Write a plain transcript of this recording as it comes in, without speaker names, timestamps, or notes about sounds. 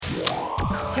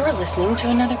You're listening to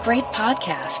another great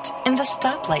podcast in the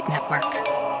Stoplight Network.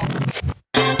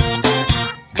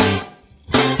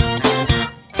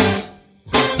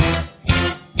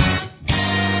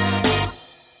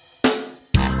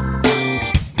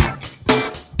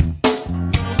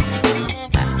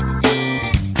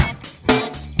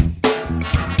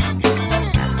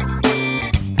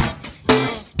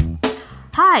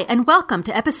 Hi, and welcome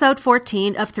to episode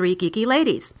 14 of Three Geeky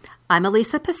Ladies. I'm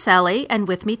Elisa Pacelli, and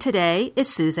with me today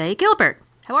is Suze Gilbert.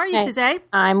 How are you, Hey, Suze?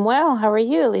 I'm well. How are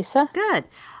you, Elisa? Good.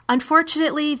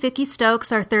 Unfortunately, Vicki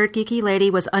Stokes, our third geeky lady,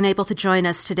 was unable to join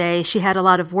us today. She had a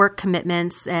lot of work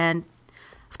commitments, and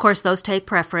of course, those take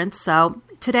preference. So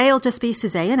today it'll just be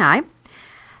Suze and I.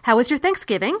 How was your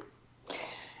Thanksgiving?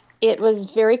 It was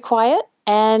very quiet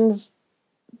and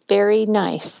very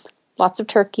nice. Lots of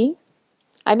turkey.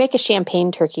 I make a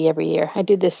champagne turkey every year. I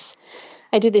do this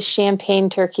champagne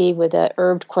turkey with a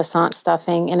herbed croissant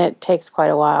stuffing, and it takes quite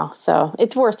a while. So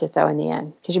it's worth it, though, in the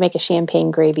end, because you make a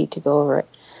champagne gravy to go over it.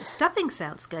 Stuffing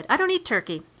sounds good. I don't eat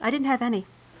turkey. I didn't have any.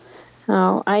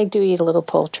 Oh, I do eat a little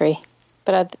poultry,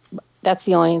 but that's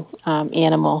the only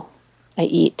animal I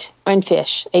eat. And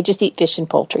fish. I just eat fish and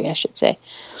poultry, I should say.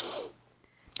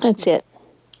 That's it.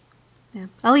 Yeah.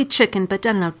 I'll eat chicken, but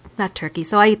I don't know, not turkey.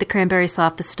 So I eat the cranberry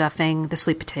sauce, the stuffing, the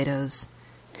sweet potatoes.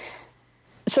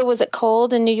 So was it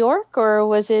cold in New York, or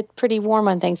was it pretty warm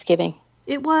on Thanksgiving?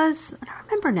 It was, I don't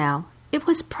remember now. It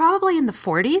was probably in the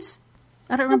 40s.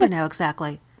 I don't remember now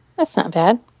exactly. That's not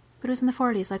bad. But it was in the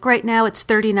 40s. Like right now, it's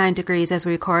 39 degrees as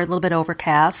we record, a little bit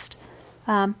overcast.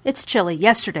 It's chilly.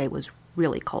 Yesterday was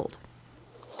really cold.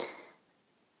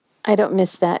 I don't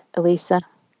miss that, Elisa.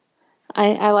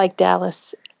 I like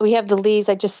Dallas. We have the leaves.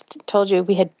 I just told you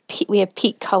we have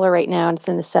peak color right now, and it's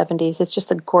in the 70s. It's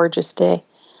just a gorgeous day.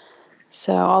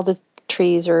 So all the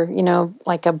trees are,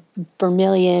 like a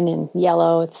vermilion and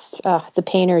yellow. It's a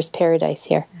painter's paradise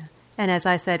here. And as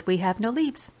I said, we have no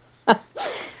leaves.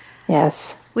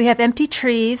 Yes. We have empty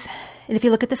trees. And if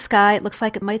you look at the sky, it looks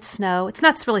like it might snow. It's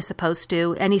not really supposed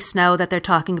to. Any snow that they're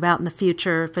talking about in the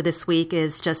future for this week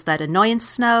is just that annoyance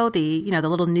snow, the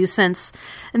little nuisance.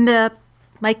 And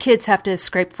my kids have to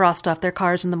scrape frost off their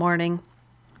cars in the morning.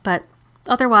 But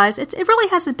otherwise, it really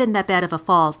hasn't been that bad of a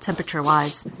fall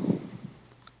temperature-wise.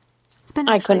 It's been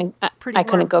I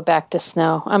couldn't go back to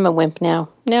snow. I'm a wimp now.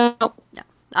 No.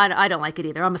 I don't like it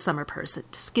either. I'm a summer person.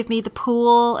 Just give me the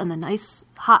pool and the nice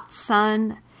hot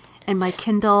sun and my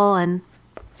Kindle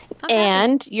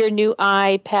and your new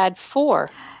iPad 4.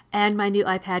 And my new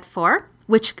iPad 4,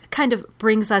 which kind of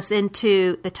brings us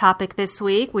into the topic this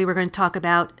week. We were going to talk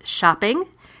about shopping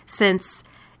since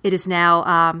it is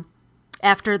now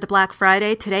after the Black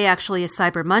Friday. Today actually is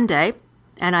Cyber Monday,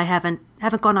 and I haven't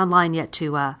gone online yet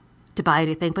to buy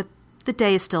anything, but the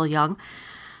day is still young.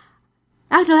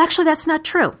 Oh, no, actually, that's not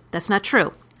true. That's not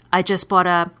true. I just bought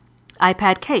a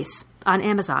iPad case on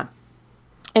Amazon.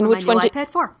 And which one? iPad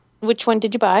 4. Which one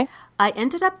did you buy? I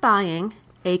ended up buying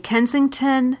a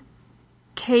Kensington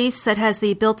case that has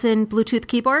the built-in Bluetooth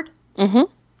keyboard. Mm-hmm.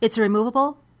 It's a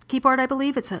removable keyboard, I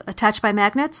believe. It's attached by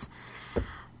magnets.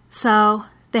 So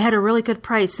they had a really good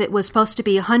price. It was supposed to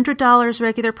be $100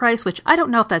 regular price, which I don't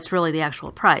know if that's really the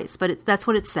actual price, but that's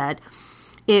what it said.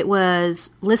 It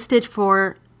was listed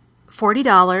for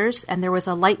 $40, and there was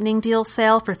a lightning deal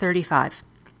sale for $35.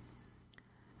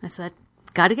 I said,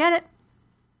 got to get it.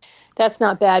 That's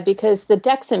not bad, because the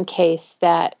Dexim case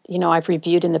that, I've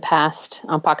reviewed in the past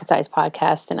on Pocket Size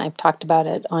Podcast, and I've talked about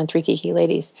it on Three Geeky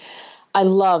Ladies. I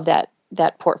love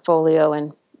that portfolio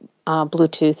and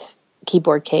Bluetooth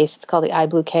keyboard case. It's called the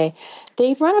iBlueK.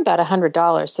 They run about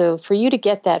 $100. So for you to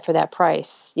get that for that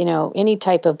price, any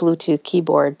type of Bluetooth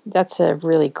keyboard, that's a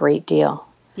really great deal.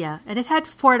 Yeah, and it had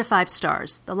 4 to 5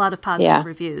 stars, a lot of positive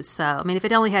reviews. So, if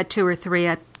it only had 2 or 3,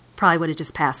 I probably would have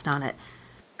just passed on it.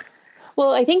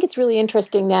 Well, I think it's really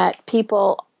interesting that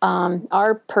people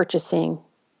are purchasing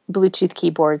Bluetooth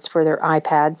keyboards for their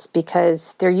iPads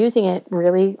because they're using it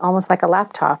really almost like a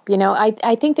laptop.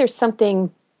 I think there's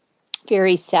something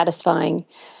very satisfying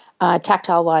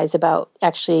tactile-wise about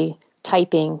actually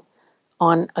typing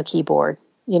on a keyboard.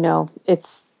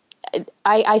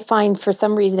 I find for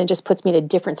some reason it just puts me in a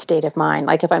different state of mind.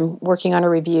 Like if I'm working on a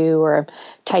review or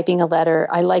typing a letter,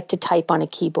 I like to type on a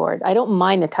keyboard. I don't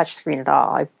mind the touch screen at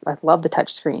all. I love the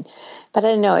touch screen. But I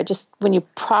don't know, when you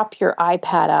prop your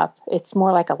iPad up, it's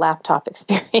more like a laptop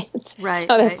experience. Right.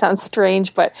 That sounds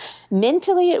strange, but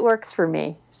mentally it works for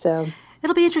me. So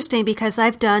it'll be interesting because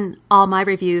I've done all my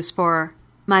reviews for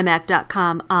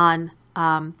mymac.com on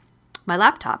my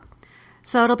laptop.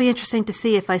 So it'll be interesting to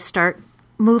see if I start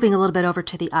moving a little bit over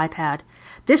to the iPad.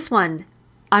 This one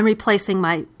I'm replacing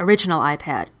my original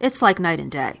iPad. It's like night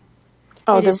and day.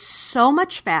 Oh, it is so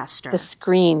much faster. The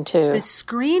screen, too. The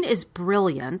screen is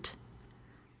brilliant.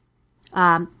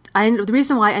 The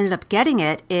reason why I ended up getting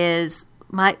it is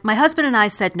my husband and I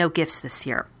said no gifts this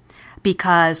year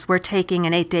because we're taking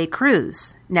an 8-day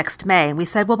cruise next May. And we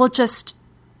said, well, we'll just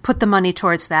put the money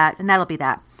towards that, and that'll be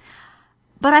that.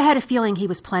 But I had a feeling he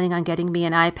was planning on getting me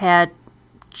an iPad,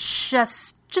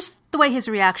 just the way his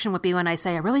reaction would be when I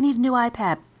say, I really need a new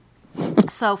iPad.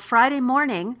 So Friday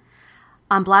morning,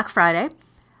 on Black Friday,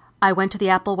 I went to the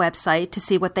Apple website to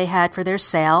see what they had for their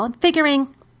sale, and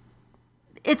figuring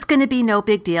it's going to be no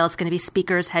big deal. It's going to be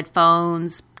speakers,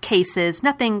 headphones, cases,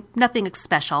 nothing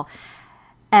special.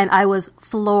 And I was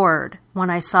floored when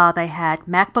I saw they had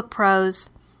MacBook Pros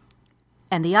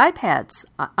and the iPads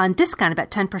on discount,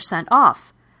 about 10%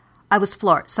 off. I was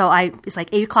floored. So it's like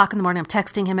 8 o'clock in the morning. I'm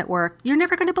texting him at work. You're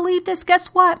never going to believe this. Guess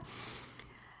what?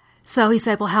 So he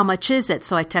said, well, how much is it?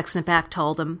 So I texted him back,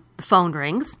 told him. The phone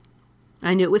rings.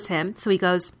 I knew it was him. So he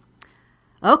goes,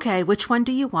 okay, which one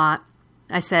do you want?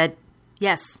 I said,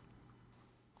 yes.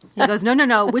 He goes,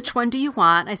 no. Which one do you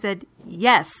want? I said,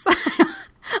 yes.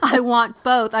 I want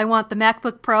both. I want the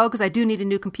MacBook Pro because I do need a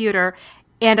new computer,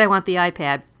 and I want the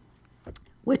iPad.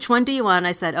 Which one do you want?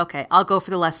 I said, okay, I'll go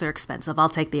for the lesser expensive. I'll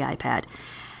take the iPad.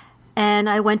 And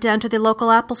I went down to the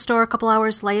local Apple store a couple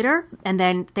hours later, and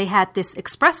then they had this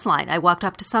express line. I walked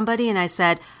up to somebody and I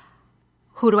said,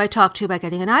 who do I talk to about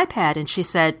getting an iPad? And she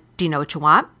said, do you know what you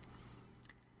want?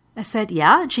 I said,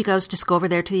 yeah. And she goes, just go over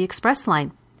there to the express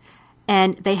line.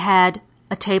 And they had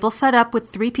a table set up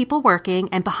with 3 people working,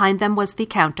 and behind them was the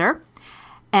counter.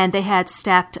 And they had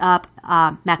stacked up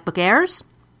MacBook Airs,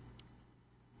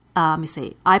 let me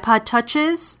see, iPod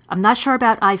Touches. I'm not sure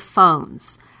about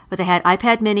iPhones, but they had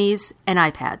iPad minis and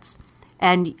iPads.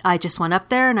 And I just went up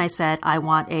there and I said, I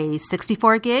want a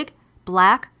 64 gig,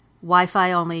 black,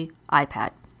 Wi-Fi only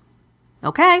iPad.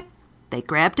 Okay. They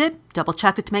grabbed it,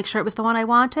 double-checked it to make sure it was the one I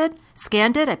wanted,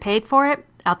 scanned it, I paid for it,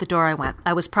 out the door I went.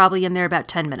 I was probably in there about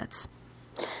 10 minutes.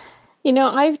 You know,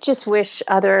 I just wish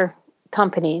other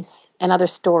companies and other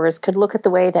stores could look at the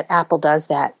way that Apple does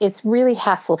that. It's really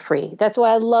hassle-free. That's why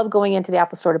I love going into the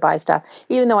Apple store to buy stuff.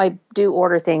 Even though I do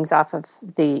order things off of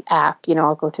the app,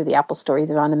 I'll go through the Apple store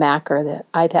either on the Mac or the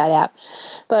iPad app.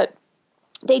 But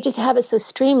they just have it so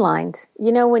streamlined.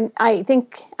 When I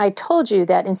think I told you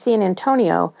that in San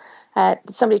Antonio,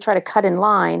 somebody tried to cut in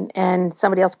line and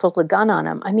somebody else pulled a gun on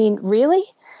them. I mean, really?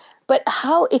 But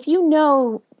how, if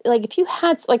you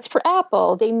had, for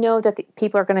Apple, they know that the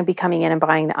people are going to be coming in and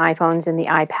buying the iPhones and the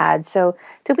iPads. So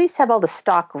to at least have all the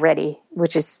stock ready,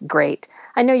 which is great.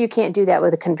 I know you can't do that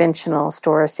with a conventional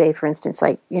store, say, for instance,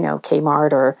 like,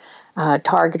 Kmart or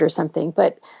Target or something.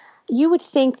 But you would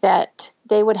think that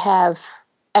they would have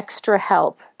extra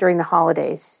help during the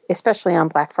holidays, especially on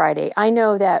Black Friday. I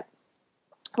know that,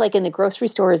 like in the grocery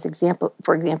stores,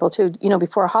 for example, too,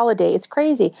 before a holiday, it's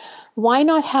crazy. Why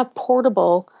not have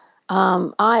portable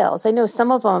aisles? I know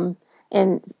some of them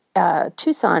in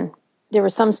Tucson, there were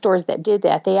some stores that did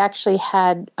that. They actually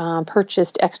had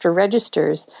purchased extra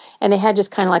registers, and they had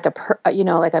just kind of like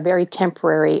a very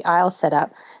temporary aisle set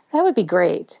up. That would be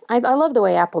great. I love the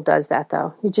way Apple does that,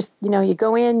 though. You just, you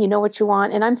go in, you know what you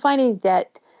want. And I'm finding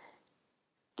that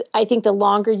I think the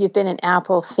longer you've been an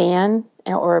Apple fan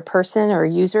or a person or a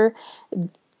user,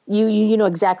 you know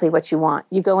exactly what you want.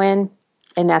 You go in,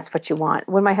 and that's what you want.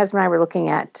 When my husband and I were looking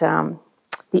at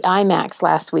the iMacs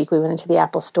last week, we went into the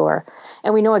Apple store,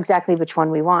 and we know exactly which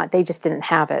one we want. They just didn't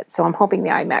have it. So I'm hoping the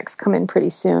iMacs come in pretty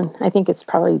soon. I think it's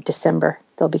probably December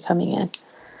they'll be coming in.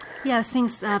 Yeah,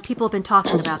 things people have been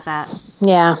talking about that.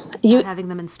 Yeah. Not having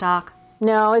them in stock.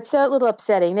 No, it's a little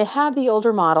upsetting. They have the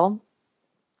older model.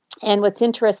 And what's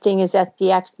interesting is that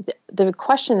the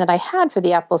question that I had for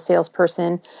the Apple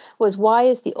salesperson was, why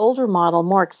is the older model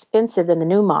more expensive than the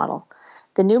new model?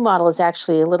 The new model is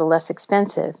actually a little less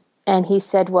expensive. And he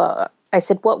said, I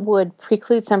said, what would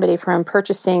preclude somebody from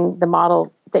purchasing the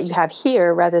model that you have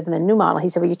here rather than the new model? He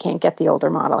said, well, you can't get the older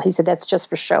model. He said, that's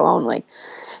just for show only.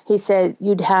 He said,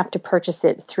 you'd have to purchase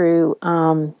it through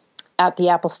at the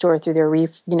Apple store through their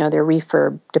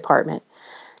refurb department.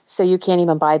 So you can't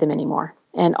even buy them anymore.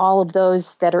 And all of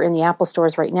those that are in the Apple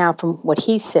stores right now, from what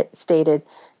he stated,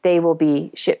 they will be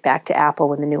shipped back to Apple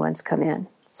when the new ones come in.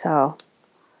 So,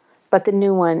 but the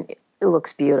new one, it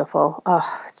looks beautiful.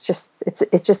 Oh, it's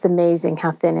just amazing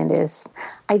how thin it is.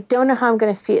 I don't know how I'm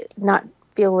going to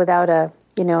feel without a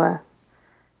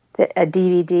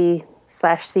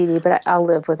DVD/CD, but I'll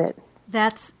live with it.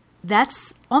 That's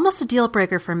almost a deal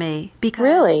breaker for me because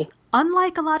really,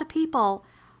 unlike a lot of people,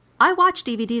 I watch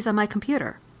DVDs on my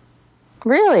computer.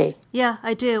 Really? Yeah,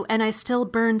 I do. And I still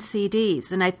burn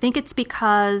CDs. And I think it's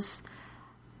because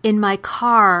in my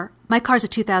car's a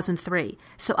 2003.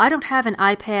 So I don't have an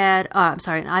iPod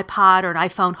or an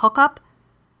iPhone hookup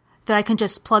that I can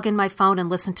just plug in my phone and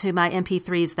listen to my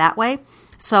MP3s that way.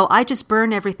 So I just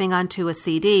burn everything onto a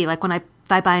CD. Like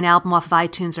if I buy an album off of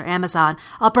iTunes or Amazon,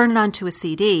 I'll burn it onto a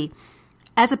CD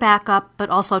as a backup, but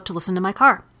also to listen to my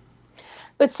car.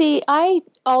 But see, I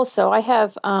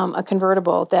have a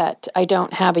convertible that I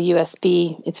don't have a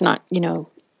USB. It's not,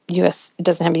 it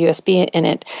doesn't have a USB in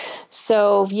it.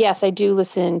 So yes, I do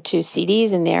listen to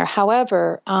CDs in there.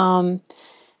 However,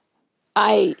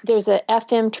 there's a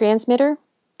FM transmitter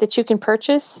that you can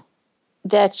purchase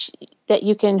that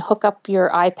you can hook up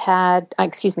your iPad. You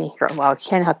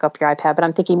can hook up your iPad, but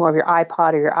I'm thinking more of your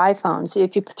iPod or your iPhone. So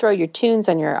if you throw your tunes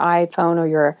on your iPhone or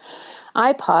your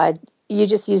iPod, you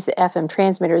just use the FM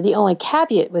transmitter. The only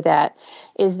caveat with that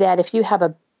is that if you have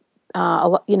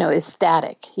is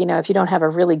static. If you don't have a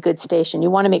really good station, you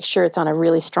want to make sure it's on a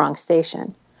really strong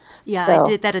station. Yeah, I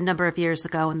did that a number of years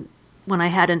ago, and when I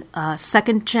had a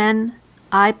second gen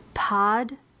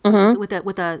iPod with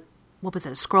a what was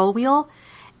it, a scroll wheel,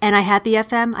 and I had the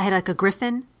FM. I had like a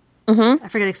Griffin. I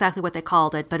forget exactly what they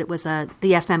called it, but it was the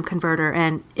FM converter,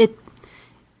 and it.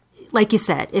 Like you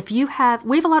said, we have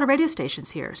a lot of radio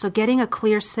stations here, so getting a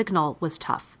clear signal was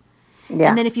tough. Yeah.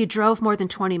 And then if you drove more than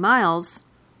 20 miles,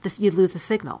 you'd lose the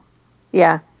signal.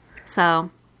 Yeah. So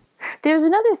there's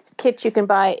another kit you can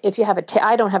buy if you have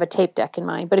I don't have a tape deck in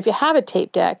mine, but if you have a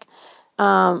tape deck,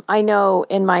 I know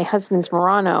in my husband's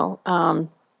Murano,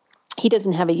 he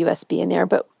doesn't have a USB in there,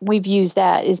 but we've used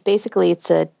that. Basically it's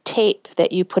a tape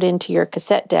that you put into your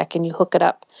cassette deck and you hook it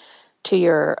up to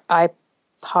your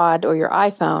iPod or your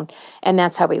iPhone, and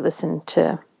that's how we listen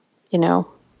to,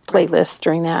 playlists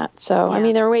during that. So, yeah. I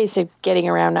mean, there are ways of getting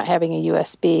around not having a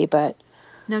USB, but...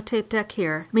 No tape deck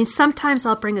here. I mean, sometimes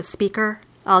I'll bring a speaker.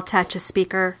 I'll attach a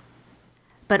speaker.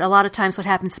 But a lot of times what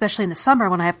happens, especially in the summer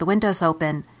when I have the windows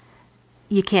open,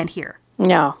 you can't hear.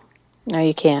 No,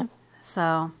 you can't.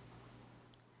 So,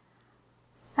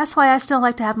 that's why I still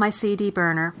like to have my CD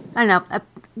burner. I don't know.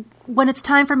 When it's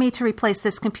time for me to replace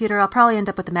this computer, I'll probably end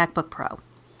up with the MacBook Pro.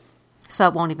 So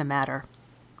it won't even matter.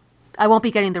 I won't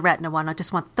be getting the Retina one. I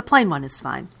just want the plain one is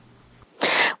fine.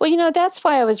 Well, that's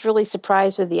why I was really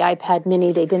surprised with the iPad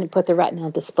mini. They didn't put the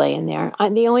Retina display in there.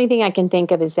 The only thing I can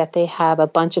think of is that they have a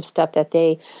bunch of stuff that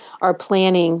they are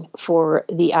planning for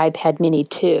the iPad mini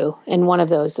 2. And one of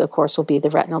those, of course, will be the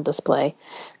Retinal display.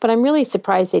 But I'm really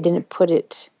surprised they didn't put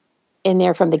it in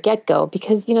there from the get-go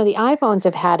because, the iPhones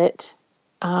have had it,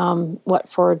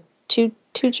 for two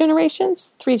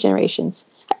generations? 3 generations.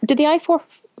 Did the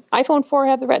iPhone 4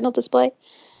 have the Retinal display?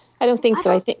 I don't think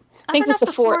so. I think it was the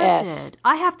 4S.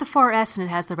 I have the 4S and it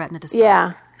has the Retina display.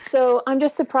 Yeah. So I'm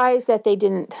just surprised that they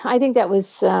didn't. I think that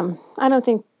was, I don't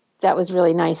think that was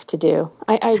really nice to do.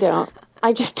 I don't.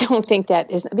 I just don't think that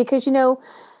is, because,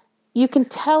 you can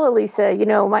tell, Elisa,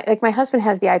 my husband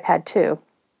has the iPad too.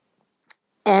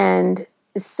 And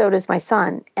so does my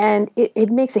son. And it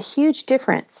makes a huge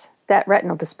difference, that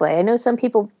Retinal display. I know some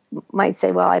people might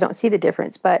say, well, I don't see the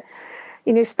difference, but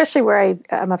especially where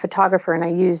I'm a photographer and I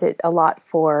use it a lot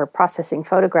for processing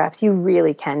photographs, you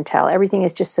really can tell. Everything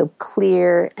is just so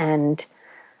clear and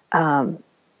I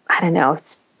don't know,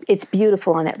 it's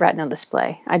beautiful on that Retinal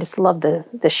display. I just love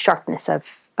the sharpness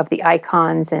of the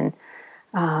icons and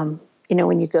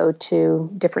when you go to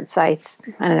different sites,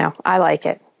 I don't know, I like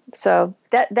it. So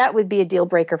that would be a deal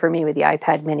breaker for me with the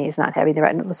iPad mini, is not having the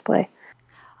Retinal display.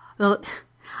 Well,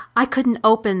 I couldn't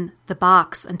open the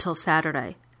box until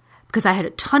Saturday because I had a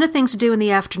ton of things to do in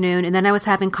the afternoon, and then I was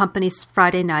having company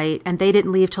Friday night, and they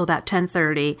didn't leave till about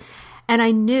 10:30. And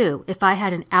I knew if I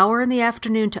had an hour in the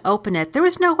afternoon to open it, there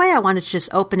was no way I wanted to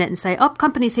just open it and say, oh,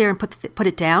 company's here, and put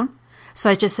it down. So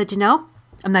I just said,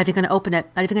 I'm not even going to open it.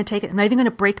 Not even going to take it. I'm not even going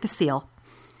to break the seal.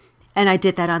 And I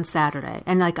did that on Saturday.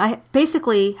 And I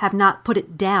basically have not put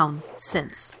it down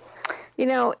since.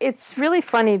 It's really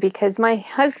funny because my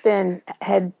husband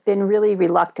had been really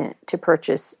reluctant to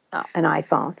purchase an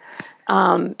iPhone.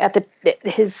 At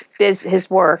his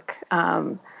work,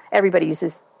 everybody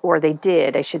uses, or they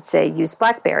did, I should say, use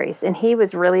BlackBerries. And he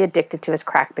was really addicted to his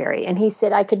CrackBerry. And he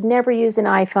said, I could never use an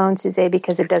iPhone, Suzanne,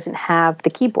 because it doesn't have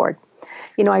the keyboard.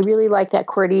 I really like that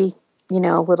QWERTY,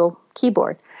 little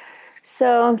keyboard.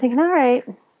 So I'm thinking, all right.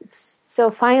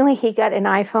 So finally he got an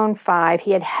iPhone 5.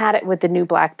 He had it with the new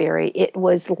BlackBerry. It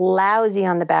was lousy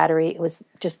on the battery.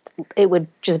 It would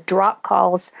just drop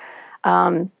calls.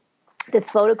 The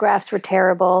photographs were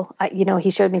terrible.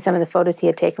 He showed me some of the photos he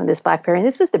had taken with this BlackBerry, and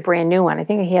this was the brand new one. I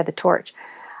think he had the Torch.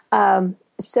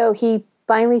 So he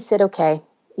finally said, okay,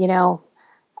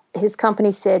 his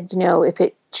company said, if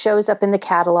it shows up in the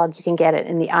catalog, you can get it.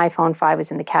 And the iPhone 5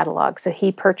 was in the catalog. So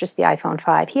he purchased the iPhone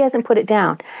 5. He hasn't put it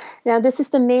down. Now, this is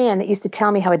the man that used to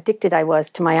tell me how addicted I was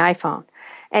to my iPhone.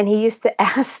 And he used to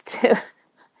ask to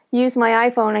use my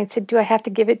iPhone. I said, do I have to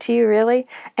give it to you, really?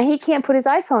 And he can't put his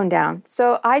iPhone down.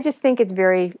 So I just think it's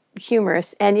very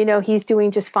humorous. And, he's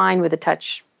doing just fine with the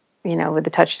touch, with the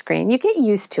touch screen. You get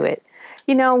used to it.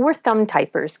 We're thumb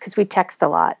typers because we text a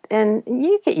lot. And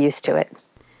you get used to it.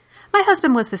 My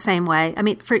husband was the same way. I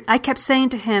mean, I kept saying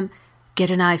to him, get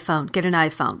an iPhone, get an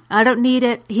iPhone. I don't need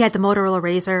it. He had the Motorola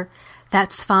Razr.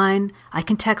 That's fine. I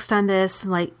can text on this.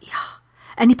 I'm like, yeah.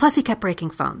 And plus he kept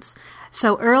breaking phones.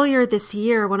 So earlier this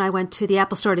year, when I went to the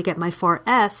Apple Store to get my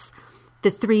 4S,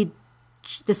 the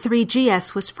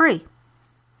 3GS was free.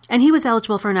 And he was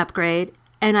eligible for an upgrade.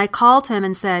 And I called him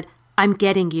and said, I'm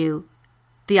getting you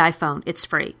the iPhone. It's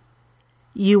free.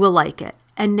 You will like it.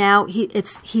 And now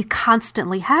he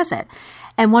constantly has it.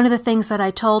 And one of the things that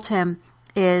I told him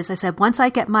is, I said, once I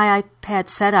get my iPad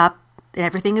set up and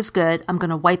everything is good, I'm going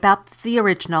to wipe out the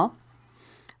original,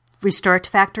 restore it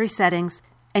to factory settings,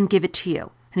 and give it to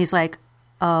you. And he's like,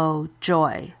 oh,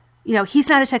 joy. He's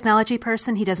not a technology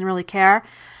person. He doesn't really care.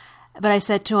 But I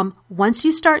said to him, once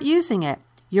you start using it,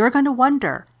 you're going to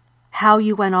wonder how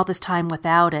you went all this time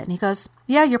without it. And he goes,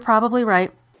 yeah, you're probably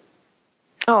right.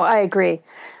 Oh, I agree.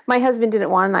 My husband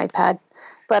didn't want an iPad,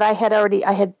 but I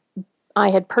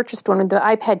had purchased one of the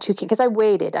iPad 2 because I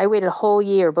waited a whole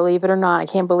year, believe it or not. I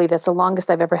can't believe that's the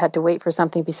longest I've ever had to wait for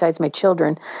something besides my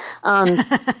children.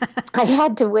 I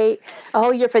had to wait a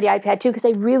whole year for the iPad 2 because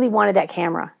I really wanted that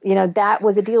camera. That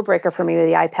was a deal breaker for me with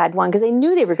the iPad 1 because I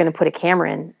knew they were going to put a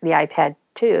camera in the iPad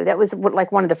 2. That was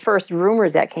like one of the first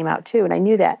rumors that came out too, and I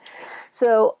knew that.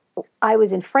 So I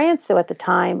was in France, though, at the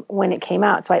time when it came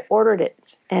out, so I ordered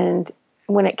it. And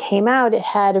when it came out, it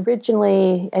had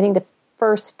originally, I think the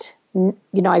first,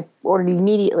 I ordered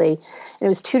immediately, and it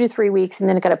was 2 to 3 weeks, and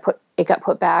then it got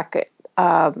put back,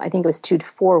 I think it was 2 to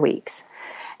 4 weeks.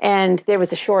 And there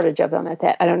was a shortage of them at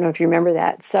that. I don't know if you remember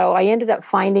that. So I ended up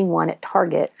finding one at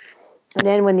Target. And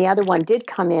then when the other one did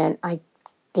come in, I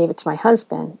gave it to my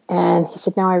husband, and he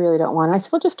said, no, I really don't want it. I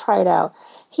said, well, just try it out.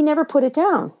 He never put it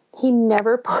down. He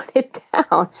never put it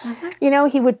down.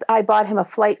 Mm-hmm. I bought him a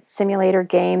flight simulator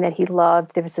game that he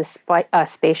loved. There was a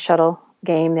space shuttle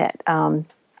game that,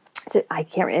 so I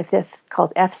can't remember if it's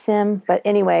called F-Sim, but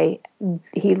anyway,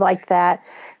 he liked that.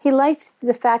 He liked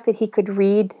the fact that he could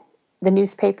read the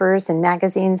newspapers and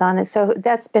magazines on it. So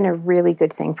that's been a really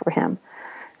good thing for him.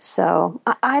 So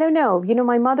I don't know.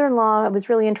 My mother-in-law, it was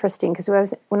really interesting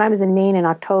because when I was in Maine in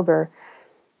October,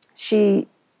 she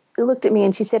looked at me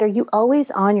and she said, are you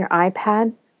always on your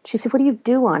iPad? She said, what do you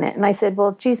do on it? And I said,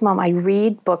 well, geez, Mom, I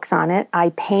read books on it. I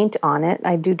paint on it.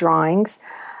 I do drawings.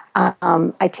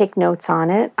 I take notes on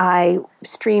it. I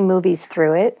stream movies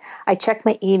through it. I check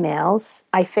my emails.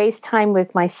 I FaceTime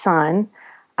with my son.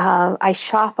 I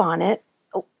shop on it.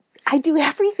 I do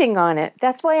everything on it.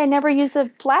 That's why I never use a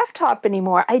laptop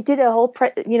anymore. I did a whole,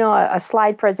 a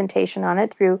slide presentation on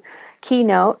it through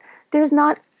Keynote. There's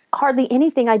not hardly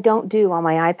anything I don't do on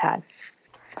my iPad.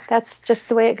 That's just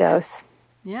the way it goes.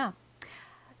 Yeah.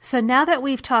 So now that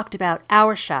we've talked about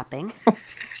our shopping,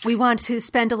 we want to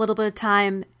spend a little bit of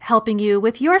time helping you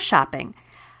with your shopping.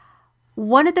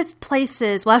 One of the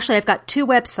places, well, actually, I've got 2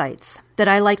 websites that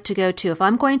I like to go to. If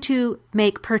I'm going to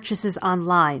make purchases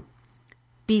online,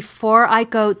 before I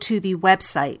go to the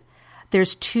website,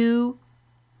 there's 2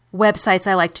 websites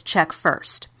I like to check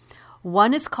first.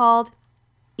 One is called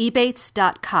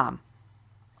ebates.com.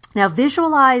 Now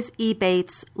visualize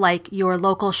Ebates like your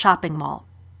local shopping mall.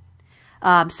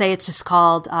 Say it's just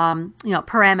called,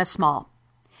 Paramus Mall.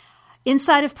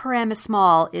 Inside of Paramus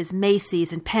Mall is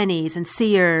Macy's and Penny's and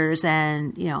Sears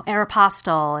and,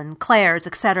 Aeropostale and Claire's,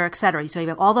 et cetera, et cetera. So you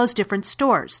have all those different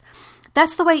stores.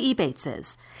 That's the way Ebates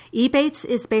is. Ebates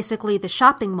is basically the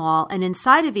shopping mall, and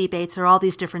inside of Ebates are all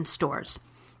these different stores.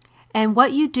 And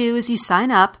what you do is you sign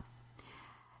up,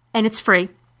 and it's free.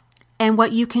 And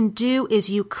what you can do is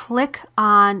you click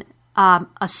on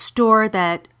a store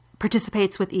that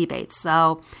participates with Ebates.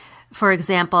 So, for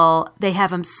example, they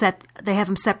have them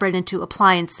separated into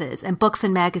appliances and books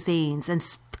and magazines and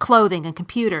clothing and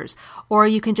computers. Or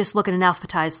you can just look at an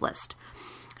alphabetized list.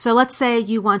 So let's say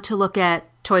you want to look at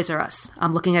Toys R Us.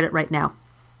 I'm looking at it right now.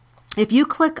 If you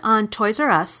click on Toys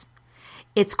R Us,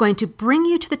 it's going to bring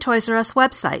you to the Toys R Us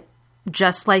website,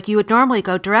 just like you would normally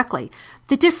go directly.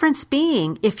 The difference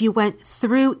being, if you went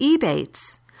through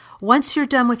Ebates, once you're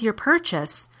done with your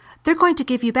purchase, they're going to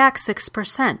give you back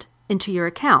 6% into your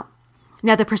account.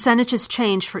 Now, the percentages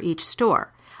change for each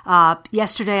store.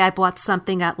 Yesterday, I bought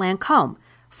something at Lancome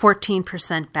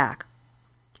 14% back.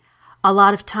 A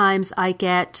lot of times I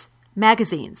get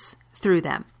magazines through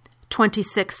them,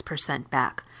 26%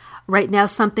 back. Right now,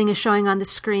 something is showing on the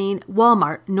screen.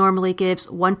 Walmart normally gives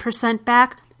 1%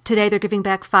 back. Today, they're giving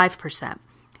back 5%.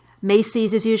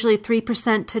 Macy's is usually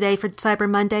 3% today for Cyber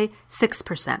Monday,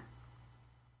 6%.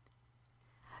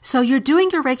 So you're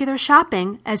doing your regular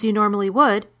shopping as you normally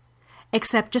would,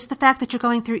 except just the fact that you're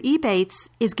going through Ebates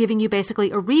is giving you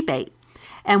basically a rebate.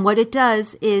 And what it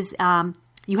does is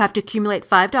you have to accumulate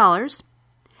 $5,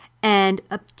 and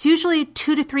usually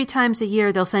 2 to 3 times a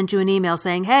year they'll send you an email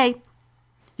saying, hey,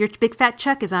 your big fat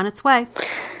check is on its way.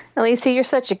 Elise, you're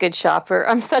such a good shopper.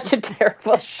 I'm such a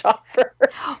terrible shopper.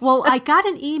 Well, I got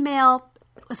an email,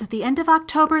 was it the end of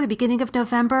October, the beginning of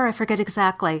November? I forget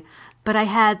exactly. But I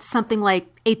had something like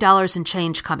 $8 and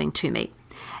change coming to me.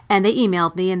 And they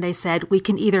emailed me and they said, we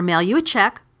can either mail you a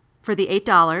check for the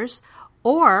 $8,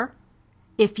 or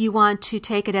if you want to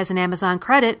take it as an Amazon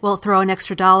credit, we'll throw an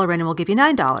extra $1 in and we'll give you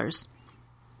 $9.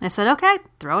 I said, okay,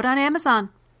 throw it on Amazon.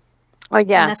 Oh,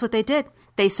 yeah. And that's what they did.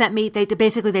 They sent me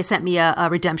a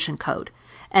redemption code.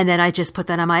 And then I just put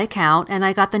that on my account and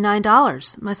I got the $9.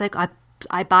 I was like,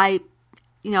 I buy,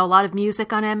 a lot of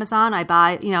music on Amazon. I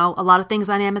buy, a lot of things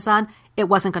on Amazon. It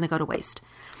wasn't going to go to waste.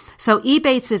 So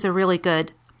Ebates is a really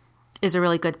good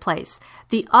place.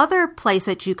 The other place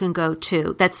that you can go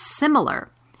to that's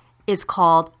similar is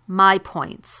called My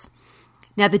Points.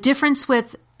 Now, the difference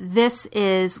with this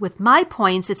is with My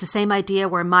Points, it's the same idea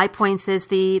where My Points is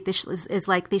is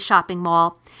like the shopping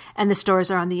mall and the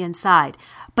stores are on the inside,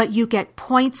 but you get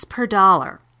points per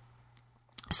dollar.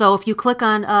 So if you click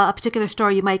on a particular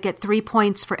store, you might get 3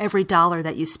 points for every $1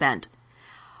 that you spend.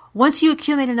 Once you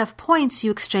accumulate enough points, you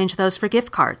exchange those for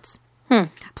gift cards.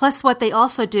 Plus, what they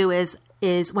also do is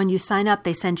when you sign up,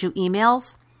 they send you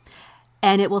emails,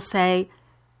 and it will say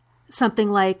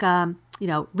something like,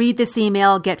 read this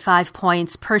email, get 5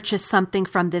 points, purchase something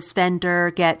from this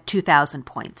vendor, get 2,000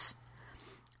 points.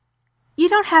 You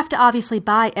don't have to obviously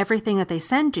buy everything that they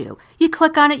send you. You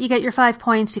click on it, you get your 5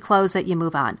 points, you close it, you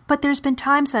move on. But there's been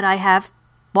times that I have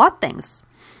bought things.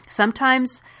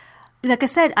 Sometimes, like I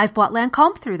said, I've bought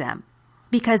Lancome through them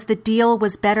because the deal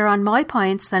was better on My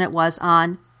Points than it was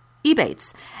on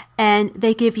Ebates. And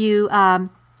they give you,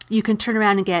 you can turn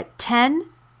around and get 10,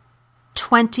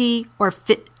 20, or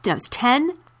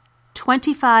 10,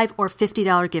 25, or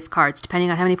 $50 gift cards, depending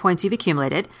on how many points you've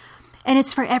accumulated. And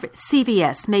it's for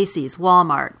CVS, Macy's,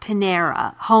 Walmart,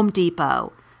 Panera, Home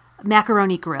Depot,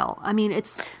 Macaroni Grill. I mean,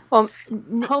 it's... Well,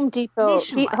 Home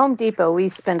Depot, we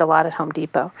spend a lot at Home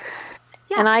Depot.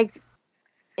 Yeah. And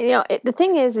the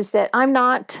thing is that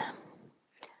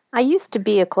I used to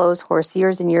be a clothes horse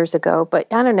years and years ago, but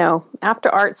I don't know, after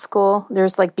art school,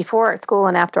 there's like before art school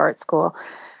and after art school.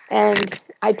 And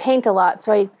I paint a lot,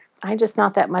 so I'm just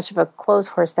not that much of a clothes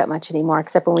horse that much anymore,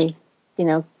 except when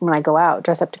when I go out,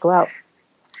 dress up to go out.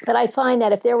 But I find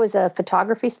that if there was a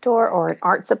photography store or an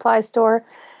art supply store,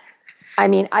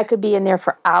 I could be in there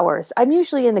for hours. I'm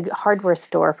usually in the hardware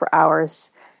store for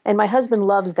hours. And my husband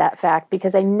loves that fact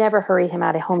because I never hurry him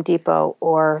out of Home Depot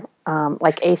or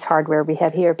like Ace Hardware we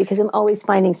have here, because I'm always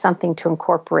finding something to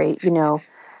incorporate,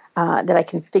 that I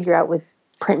can figure out with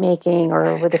printmaking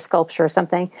or with a sculpture or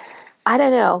something. I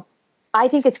don't know. I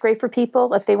think it's great for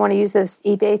people if they want to use those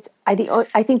Ebates. I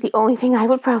think the only thing I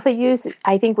would probably use,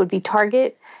 would be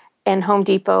Target and Home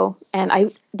Depot. And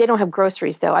they don't have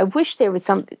groceries though. I wish there was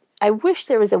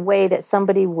a way that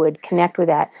somebody would connect with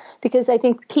that, because I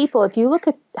think people, if you look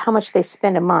at how much they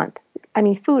spend a month,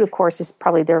 food, of course, is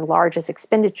probably their largest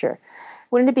expenditure.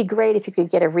 Wouldn't it be great if you could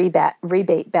get a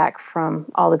rebate back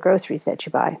from all the groceries that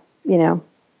you buy?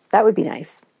 That would be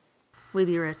nice. We'd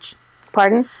be rich.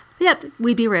 Pardon? Yep,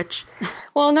 we'd be rich.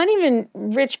 Well, not even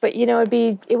rich, but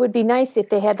it would be nice if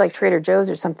they had like Trader Joe's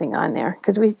or something on there,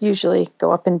 because we usually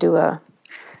go up and do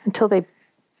until they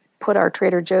put our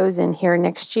Trader Joe's in here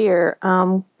next year.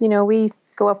 We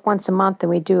go up once a month and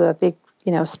we do a big,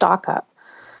 stock up.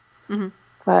 Mm-hmm.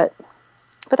 But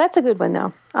that's a good one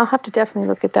though. I'll have to definitely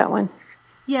look at that one.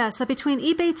 Yeah, so between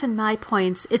Ebates and My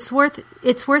Points, it's worth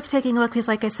taking a look because,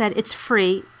 like I said, it's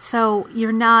free. So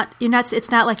it's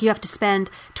not like you have to spend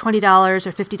 $20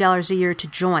 or $50 a year to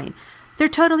join. They're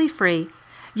totally free.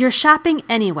 You're shopping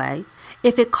anyway.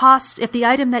 If the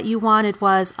item that you wanted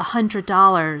was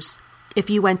 $100, if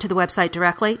you went to the website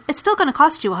directly, it's still going to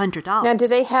cost you $100. Now, do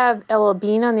they have LL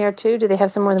Bean on there too? Do they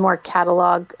have some of the more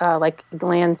catalog, like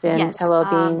Lands in yes, LL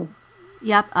Bean?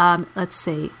 Yep. Let's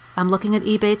see. I'm looking at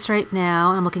Ebates right now,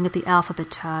 and I'm looking at the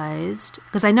alphabetized,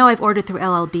 because I know I've ordered through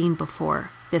LL Bean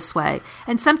before this way.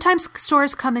 And sometimes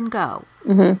stores come and go.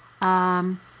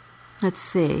 Mm-hmm. Let's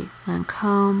see.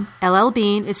 Lancome. LL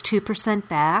Bean is 2%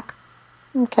 back.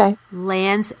 Okay.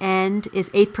 Land's End is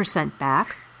 8%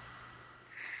 back.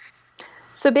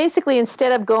 So basically,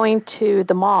 instead of going to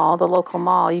the mall, the local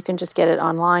mall, you can just get it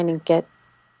online and get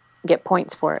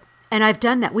points for it. And I've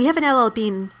done that. We have an LL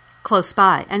Bean close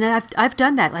by, and I've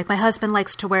done that. Like my husband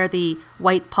likes to wear the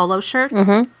white polo shirts.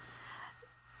 Mm-hmm.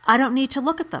 I don't need to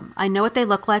look at them. I know what they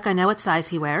look like. I know what size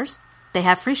he wears. They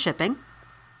have free shipping.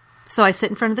 So I sit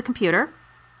in front of the computer,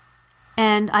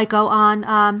 and I go on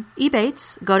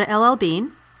Ebates, go to LL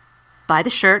Bean, buy the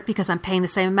shirt because I'm paying the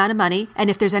same amount of money. And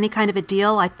if there's any kind of a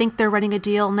deal, I think they're running a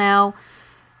deal now.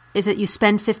 Is it you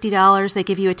spend $50, they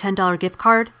give you a $10 gift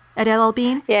card at LL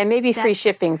Bean? Yeah, and maybe free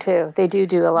shipping too. They do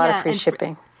a lot of free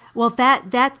shipping. Well, that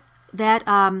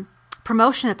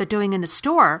promotion that they're doing in the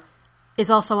store is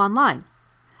also online.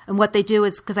 And what they do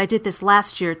is, because I did this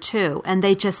last year too, and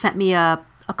they just sent me a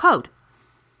code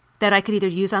that I could either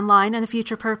use online in a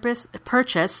future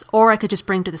purchase, or I could just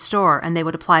bring to the store, and they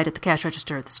would apply it at the cash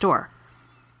register at the store.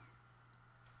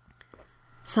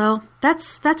 So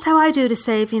that's how I do to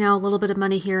save, a little bit of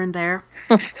money here and there.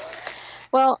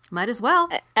 Well, might as well.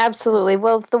 Absolutely.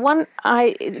 Well, the one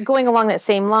going along that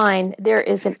same line, there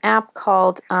is an app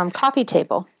called Coffee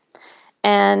Table,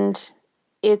 and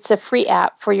it's a free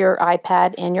app for your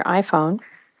iPad and your iPhone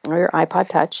or your iPod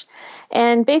Touch.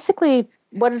 And basically,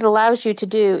 what it allows you to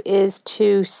do is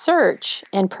to search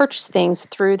and purchase things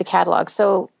through the catalog.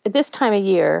 So at this time of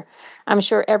year, I'm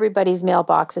sure everybody's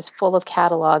mailbox is full of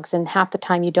catalogs, and half the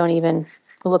time you don't even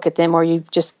look at them, or you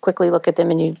just quickly look at them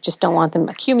and you just don't want them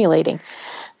accumulating.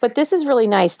 But this is really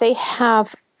nice. They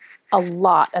have a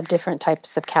lot of different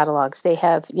types of catalogs. They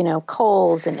have,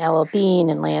 Kohl's and LL Bean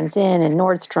and Land's End and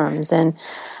Nordstrom's, and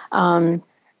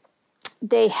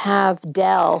they have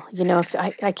Dell.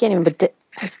 I can't even, but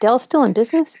is Dell still in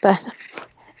business? But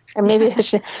maybe I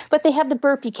should. But they have the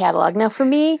Burpee catalog. Now, for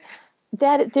me,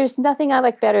 there's nothing I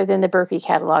like better than the Burpee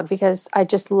catalog, because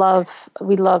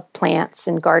we love plants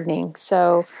and gardening.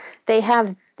 So they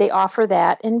offer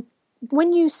that, and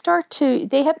when you start to,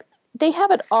 they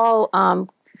have it all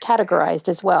categorized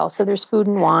as well. So there's food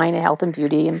and wine, and health and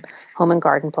beauty, and home and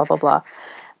garden, blah blah blah.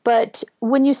 But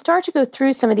when you start to go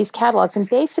through some of these catalogs, and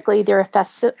basically they're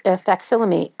a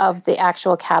facsimile of the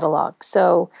actual catalog.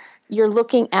 So you're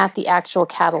looking at the actual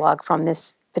catalog from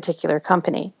this particular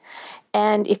company.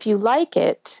 And if you like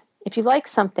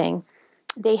something,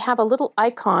 they have a little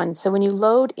icon. So when you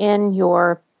load in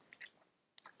your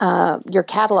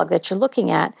catalog that you're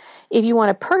looking at, if you want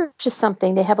to purchase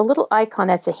something, they have a little icon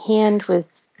that's a hand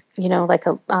with, like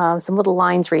some little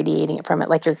lines radiating from it,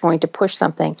 like you're going to push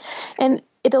something. And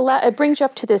it brings you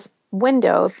up to this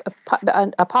window,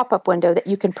 a pop-up window that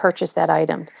you can purchase that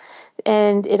item.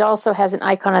 And it also has an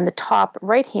icon on the top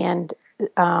right-hand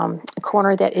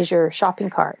corner that is your shopping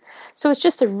cart. So it's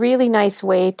just a really nice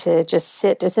way to just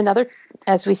sit. It's another,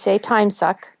 as we say, time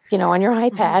suck, on your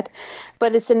iPad,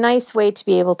 but it's a nice way to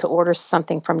be able to order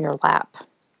something from your lap.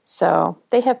 So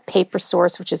they have Paper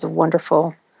Source, which is a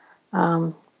wonderful,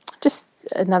 just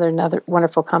another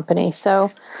wonderful company.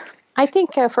 So I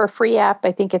think for a free app,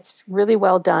 I think it's really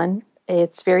well done.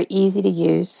 It's very easy to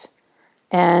use,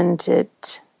 and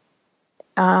it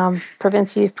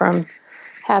prevents you from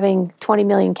having 20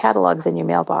 million catalogs in your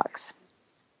mailbox.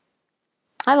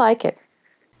 I like it.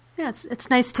 Yeah, it's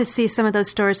nice to see some of those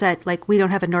stores that, like, we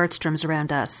don't have a Nordstrom's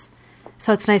around us.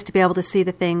 So it's nice to be able to see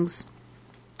the things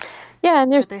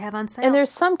and that they have on sale. And there's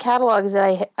some catalogs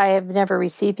that I have never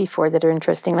received before that are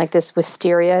interesting, like this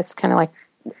Wisteria. It's kind of like,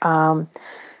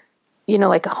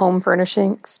 like home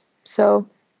furnishings. So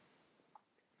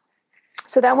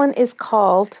that one is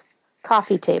called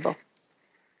Coffee Table.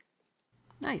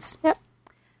 Nice. Yep.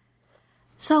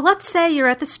 So let's say you're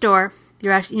at the store.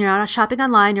 You're not shopping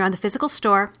online. You're on the physical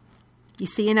store. You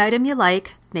see an item you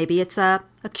like. Maybe it's a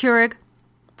Keurig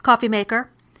coffee maker,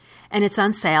 and it's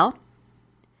on sale.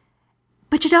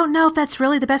 But you don't know if that's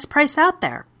really the best price out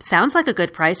there. Sounds like a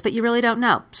good price, but you really don't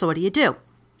know. So what do?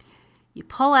 You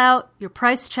pull out your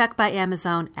Price Check by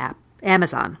Amazon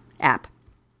app.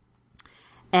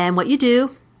 And what you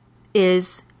do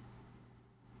is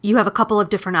you have a couple of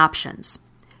different options.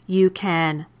 You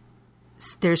can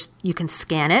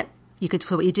scan it.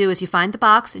 What you do is you find the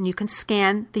box and you can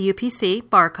scan the UPC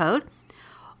barcode,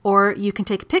 or you can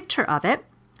take a picture of it,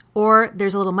 or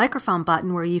there's a little microphone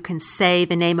button where you can say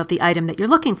the name of the item that you're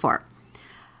looking for.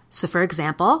 So for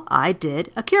example, I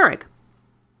did a Keurig.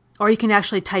 Or you can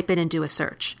actually type in and do a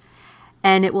search.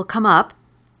 And it will come up,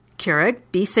 Keurig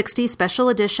B60 Special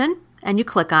Edition, and you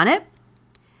click on it.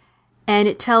 And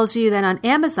it tells you that on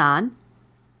Amazon,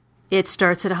 it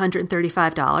starts at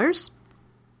 $135.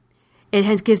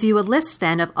 gives you a list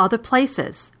then of other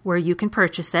places where you can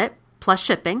purchase it, plus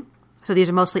shipping. So these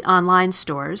are mostly online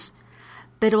stores.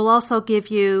 But it will also give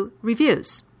you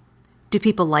reviews. Do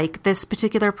people like this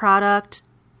particular product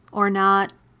or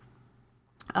not?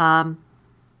 I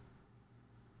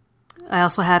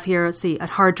also have here, let's see, a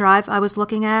hard drive I was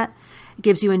looking at. It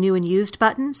gives you a new and used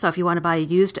button. So if you want to buy a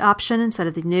used option instead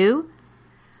of the new.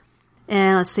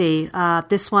 And let's see,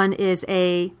 this one is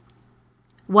a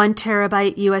 1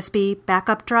 terabyte USB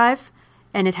backup drive,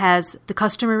 and it has the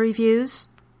customer reviews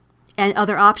and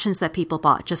other options that people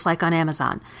bought, just like on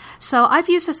Amazon. So I've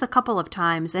used this a couple of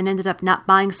times and ended up not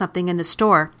buying something in the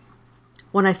store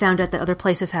when I found out that other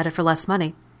places had it for less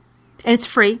money. And it's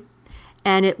free,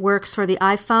 and it works for the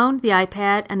iPhone, the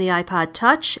iPad, and the iPod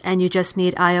Touch, and you just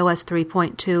need iOS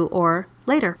 3.2 or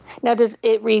later. Now, does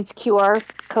it read QR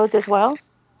codes as well?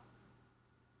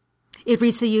 It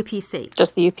reads the UPC.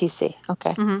 Just the UPC,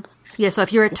 okay. Mm-hmm. Yeah, so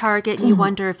if you're at Target and you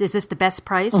wonder if is this the best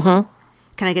price, can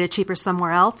I get it cheaper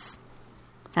somewhere else?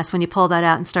 That's when you pull that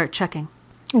out and start checking.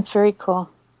 That's very cool.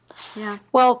 Yeah.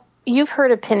 Well, you've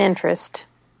heard of Pinterest.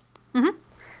 Mm-hmm.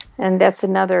 And that's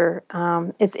another,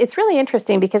 it's really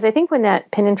interesting because I think when that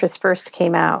Pinterest first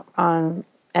came out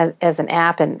as an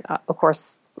app and, of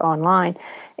course, online,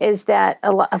 is that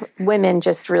a lot of women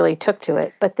just really took to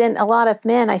it. But then a lot of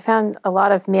men, I found a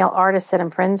lot of male artists that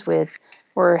I'm friends with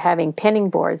were having pinning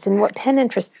boards. And what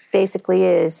Pinterest basically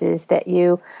is that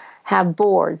you have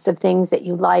boards of things that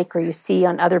you like or you see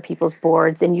on other people's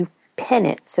boards and you pin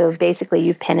it. So basically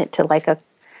you pin it to like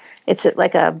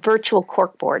a virtual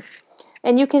cork board.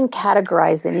 And you can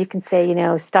categorize them. You can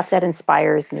say, stuff that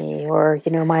inspires me or,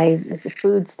 my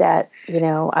foods that,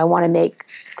 I want to make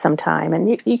sometime.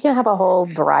 And you can have a whole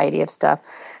variety of stuff.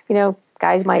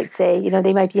 Guys might say,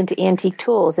 they might be into antique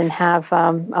tools and have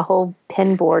a whole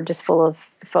pin board just full of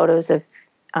photos of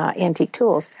antique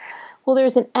tools. Well,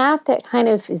 there's an app that kind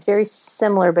of is very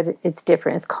similar, but it's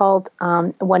different. It's called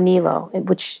Wanelo,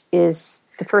 which is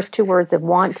the first two words of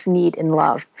want, need, and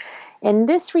love. And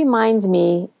this reminds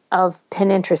me of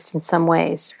Pinterest in some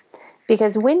ways,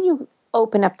 because when you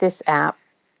open up this app,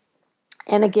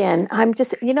 and again, I'm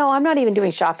just, I'm not even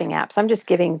doing shopping apps. I'm just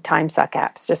giving time suck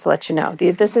apps, just to let you know.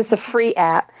 This is a free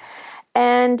app,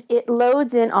 and it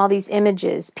loads in all these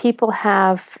images people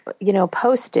have,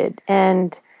 posted.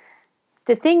 And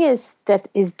the thing is that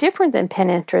is different than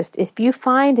Pinterest is if you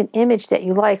find an image that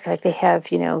you like they have,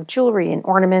 jewelry and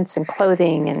ornaments and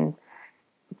clothing and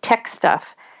tech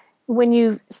stuff, when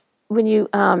you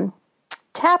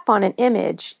tap on an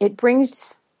image, it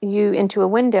brings you into a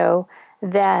window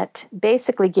that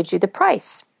basically gives you the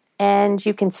price. And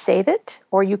you can save it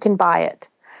or you can buy it.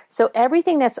 So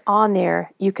everything that's on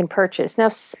there, you can purchase. Now,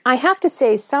 I have to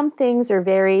say some things are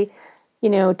very,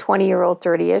 20-year-old,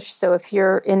 30-ish. So if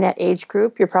you're in that age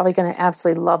group, you're probably going to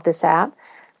absolutely love this app.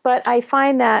 But I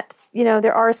find that,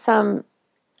 there are some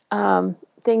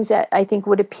things that I think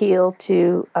would appeal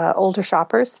to older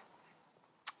shoppers.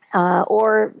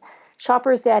 Or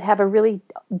shoppers that have a really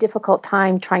difficult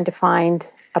time trying to find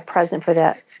a present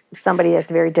for somebody that's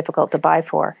very difficult to buy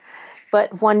for.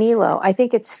 But Wanelo, I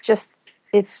think you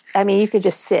could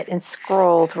just sit and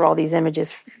scroll through all these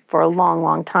images for a long,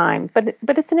 long time. But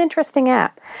it's an interesting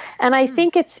app. And I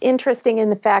think it's interesting in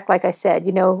the fact, like I said,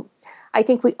 I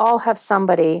think we all have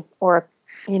somebody or,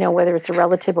 whether it's a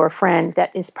relative or a friend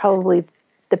that is probably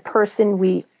the person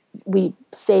we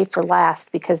save for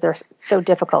last because they're so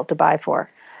difficult to buy for.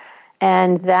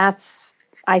 And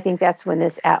I think that's when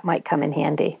this app might come in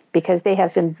handy because they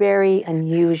have some very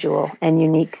unusual and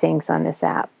unique things on this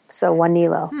app. So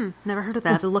Wanelo. Never heard of that.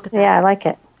 I have to look at that. Yeah, I like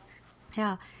it.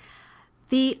 Yeah.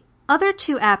 The other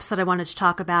two apps that I wanted to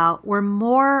talk about were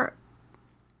more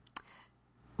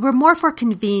for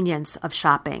convenience of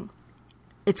shopping.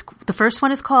 The first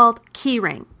one is called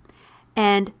Keyring.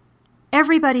 And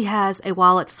everybody has a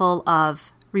wallet full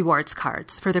of rewards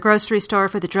cards for the grocery store,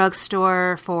 for the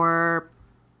drugstore, for,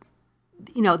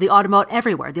 the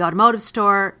automotive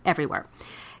store, everywhere.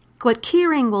 What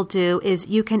Keyring will do is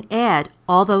you can add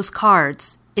all those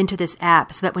cards into this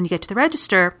app so that when you get to the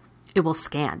register, it will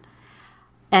scan.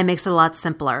 And makes it a lot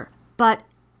simpler. But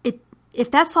if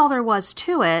that's all there was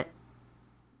to it,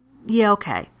 yeah,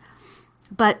 okay.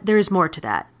 But there is more to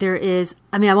that. There is,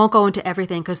 I won't go into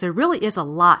everything because there really is a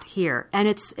lot here. And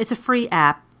it's a free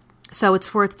app, so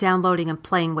it's worth downloading and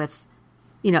playing with,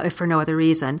 if for no other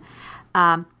reason.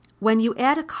 When you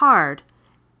add a card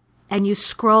and you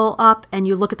scroll up and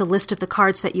you look at the list of the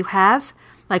cards that you have,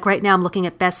 like right now I'm looking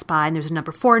at Best Buy and there's a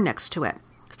number 4 next to it.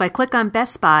 So if I click on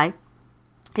Best Buy,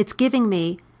 it's giving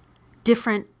me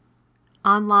different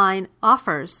online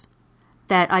offers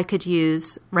that I could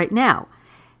use right now.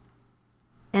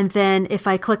 And then if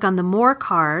I click on the More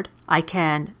card, I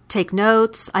can take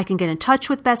notes. I can get in touch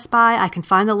with Best Buy. I can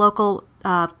find the local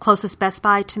closest Best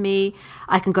Buy to me.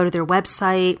 I can go to their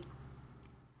website.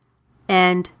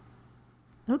 And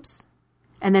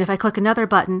then if I click another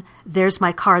button, there's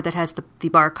my card that has the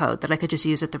barcode that I could just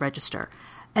use at the register.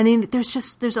 I mean,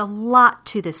 there's a lot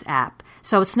to this app.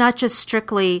 So it's not just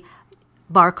strictly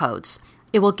barcodes.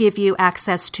 It will give you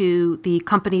access to the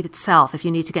company itself. If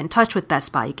you need to get in touch with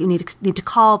Best Buy, you need to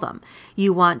call them.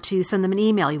 You want to send them an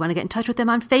email. You want to get in touch with them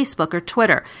on Facebook or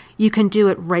Twitter. You can do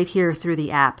it right here through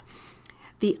the app.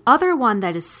 The other one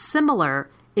that is similar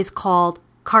is called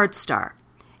CardStar.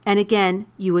 And again,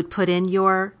 you would put in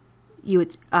your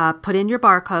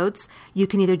barcodes. You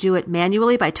can either do it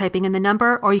manually by typing in the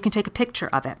number, or you can take a picture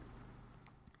of it.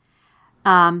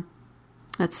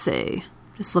 Let's see.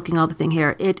 Just looking all the thing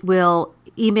here. It will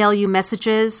email you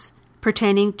messages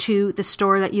pertaining to the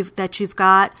store that you've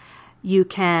got. You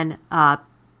can,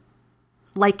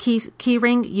 like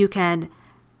Keyring, you can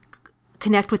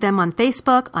connect with them on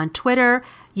Facebook, on Twitter.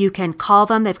 You can call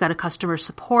them. They've got a customer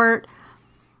support.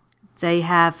 They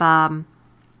have, I'm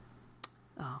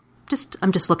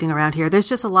just looking around here. There's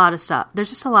just a lot of stuff. There's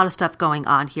just a lot of stuff going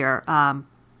on here.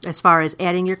 As far as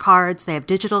adding your cards, they have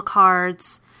digital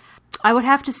cards. I would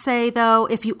have to say, though,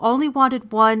 if you only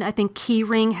wanted one, I think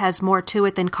Keyring has more to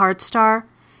it than CardStar.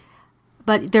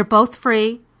 But they're both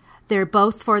free. They're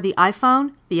both for the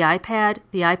iPhone, the iPad,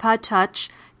 the iPod Touch.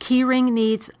 Keyring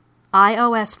needs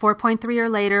iOS 4.3 or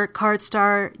later.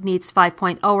 CardStar needs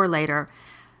 5.0 or later.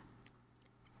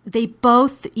 They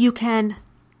both, you can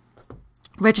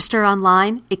register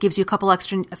online. It gives you a couple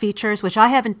extra features, which I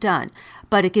haven't done,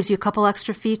 but it gives you a couple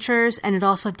extra features, and it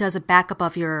also does a backup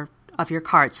of your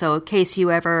card. So in case you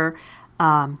ever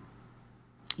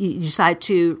you decide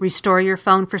to restore your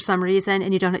phone for some reason,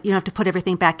 and you don't have to put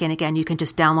everything back in again, you can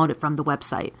just download it from the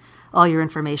website, all your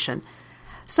information.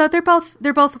 So they're both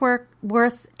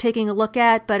worth taking a look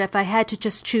at. But if I had to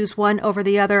just choose one over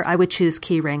the other, I would choose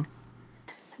Keyring.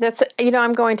 That's,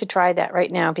 I'm going to try that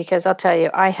right now, because I'll tell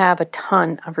you, I have a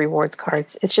ton of rewards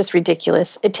cards. It's just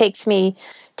ridiculous. It takes me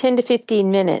 10 to 15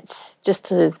 minutes just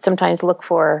to sometimes look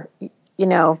for,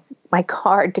 my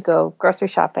card to go grocery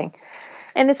shopping.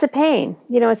 And it's a pain.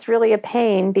 It's really a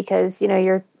pain because,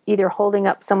 you're either holding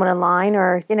up someone in line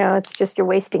or, it's just you're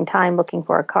wasting time looking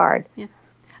for a card. Yeah.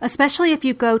 Especially if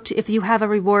you have a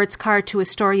rewards card to a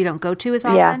store you don't go to as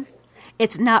often. Yeah.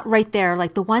 It's not right there.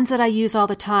 Like the ones that I use all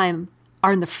the time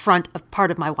are in the front of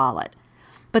part of my wallet.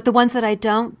 But the ones that I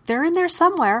don't, they're in there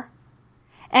somewhere.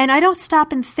 And I don't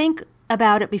stop and think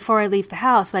about it before I leave the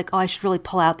house, like, oh, I should really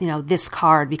pull out, this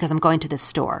card because I'm going to this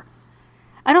store.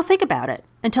 I don't think about it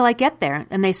until I get there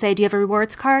and they say, do you have a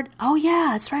rewards card? Oh, yeah,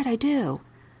 that's right, I do.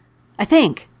 I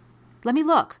think. Let me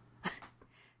look.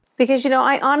 Because,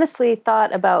 I honestly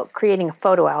thought about creating a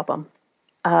photo album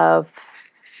of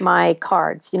my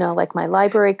cards, like my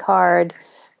library card,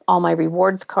 all my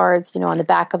rewards cards, on the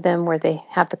back of them where they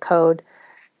have the code,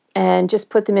 and just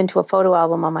put them into a photo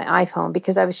album on my iPhone,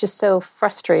 because I was just so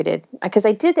frustrated. Because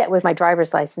I did that with my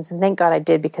driver's license, and thank God I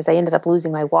did, because I ended up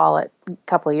losing my wallet a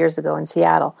couple of years ago in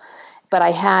Seattle. But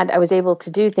I was able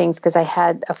to do things because I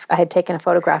had taken a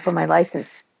photograph of my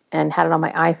license and had it on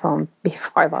my iPhone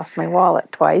before I lost my wallet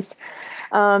twice.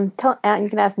 You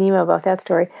can ask Nemo about that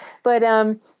story.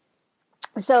 But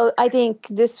so I think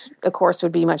this, of course,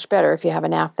 would be much better if you have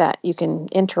an app that you can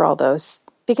enter all those.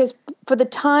 Because for the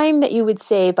time that you would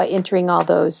save by entering all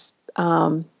those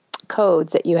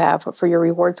codes that you have for your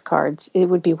rewards cards, it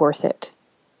would be worth it.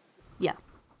 Yeah.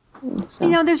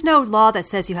 So. There's no law that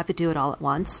says you have to do it all at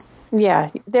once. Yeah.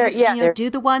 Do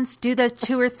the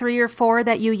 2 or 3 or 4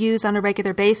 that you use on a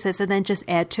regular basis, and then just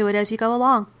add to it as you go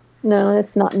along. No,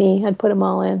 that's not me. I'd put them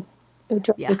all in. It would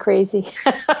drive me crazy.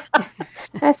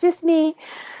 That's just me.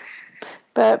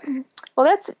 But, well,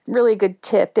 that's really a good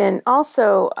tip. And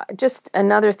also, just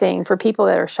another thing for people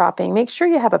that are shopping, make sure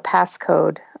you have a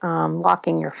passcode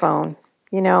locking your phone.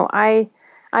 I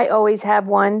always have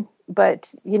one,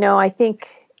 but, I think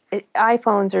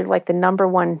iPhones are like the number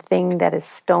one thing that is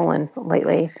stolen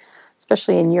lately,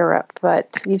 especially in Europe.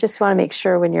 But you just want to make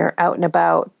sure when you're out and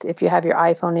about, if you have your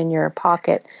iPhone in your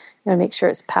pocket, you want to make sure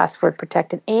it's password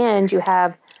protected, and you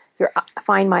have your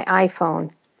Find My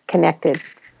iPhone connected.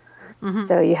 Mm-hmm.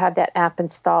 So you have that app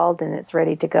installed and it's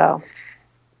ready to go.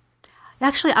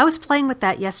 Actually, I was playing with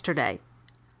that yesterday.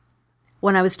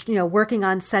 When I was, working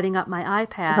on setting up my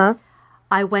iPad, uh-huh.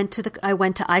 I went to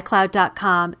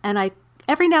iCloud.com, and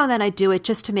every now and then I do it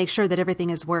just to make sure that everything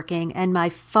is working. And my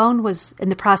phone was in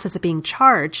the process of being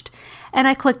charged, and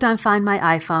I clicked on Find My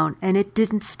iPhone, and it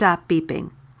didn't stop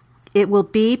beeping. It will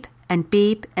beep and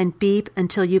beep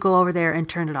until you go over there and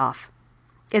turn it off.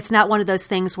 It's not one of those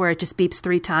things where it just beeps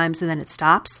 3 times and then it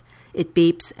stops. It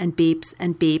beeps and beeps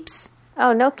and beeps.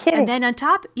 Oh, no kidding. And then on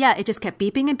top, it just kept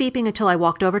beeping and beeping until I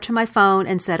walked over to my phone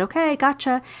and said, okay,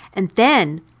 gotcha. And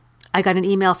then I got an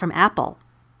email from Apple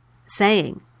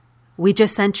saying, we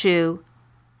just sent you,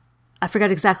 I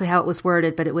forgot exactly how it was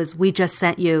worded, but it was, we just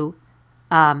sent you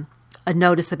a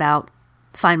notice about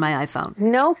Find My iPhone.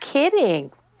 No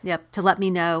kidding. Yep, to let me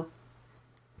know.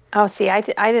 Oh, see, I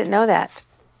didn't know that.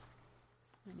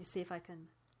 Let me see if I can.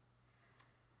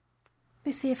 Let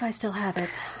me see if I still have it.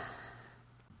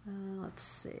 Let's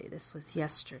see. This was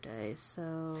yesterday,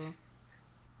 so.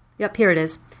 Yep, here it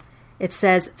is. It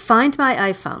says, Find My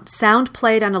iPhone. Sound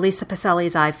played on Elisa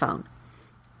Pacelli's iPhone.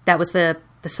 That was the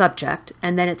subject.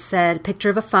 And then it said,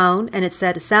 picture of a phone, and it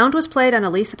said, sound was played on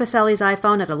Elisa Pacelli's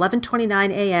iPhone at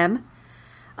 11:29 a.m.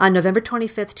 on November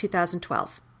 25th,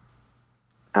 2012.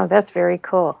 Oh, that's very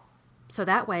cool. So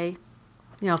that way,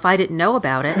 if I didn't know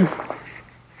about it,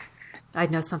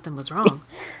 I'd know something was wrong.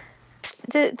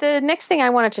 The next thing I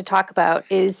wanted to talk about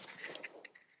is,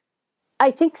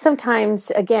 I think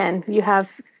sometimes, again, you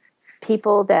have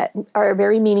people that are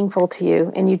very meaningful to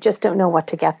you and you just don't know what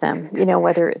to get them,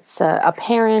 whether it's a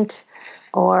parent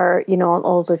or, an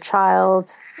older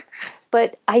child.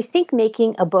 But I think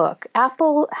making a book,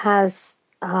 Apple has,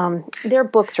 their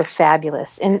books are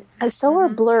fabulous. And so are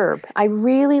Blurb. I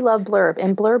really love Blurb.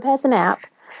 And Blurb has an app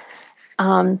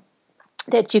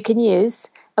that you can use.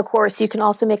 Of course, you can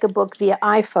also make a book via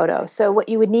iPhoto. So what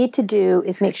you would need to do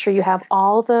is make sure you have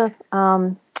all the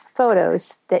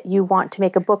photos that you want to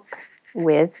make a book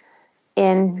with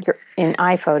in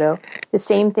iPhoto. The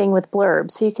same thing with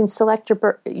Blurb. So you can select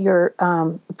your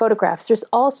photographs. There's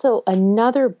also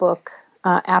another book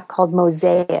app called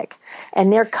Mosaic,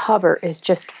 and their cover is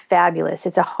just fabulous.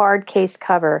 It's a hard case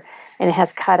cover, and it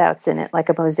has cutouts in it like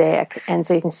a mosaic, and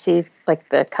so you can see like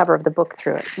the cover of the book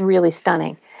through it. Really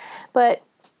stunning. But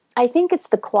I think it's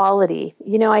the quality.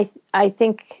 I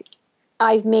think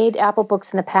I've made Apple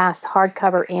books in the past,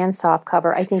 hardcover and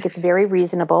softcover. I think it's very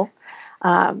reasonable.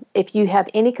 If you have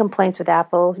any complaints with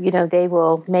Apple, they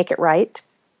will make it right.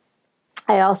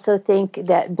 I also think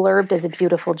that Blurb does a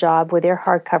beautiful job with their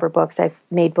hardcover books. I've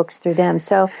made books through them.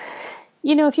 So,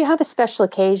 if you have a special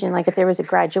occasion, like if there was a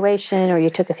graduation or you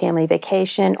took a family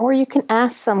vacation, or you can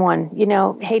ask someone,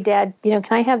 hey, Dad, can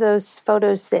I have those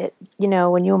photos that,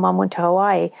 when you and Mom went to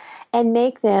Hawaii, and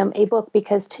make them a book?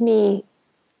 Because to me,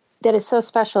 that is so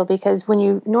special, because when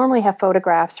you normally have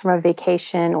photographs from a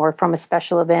vacation or from a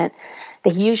special event,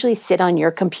 they usually sit on your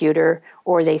computer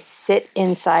or they sit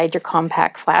inside your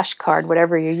compact flash card,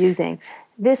 whatever you're using.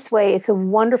 This way, it's a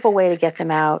wonderful way to get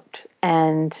them out.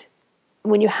 And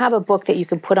when you have a book that you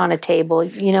can put on a table,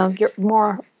 you're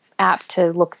more apt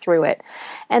to look through it.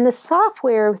 And the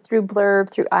software through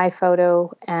Blurb, through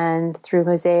iPhoto, and through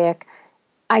Mosaic,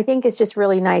 I think is just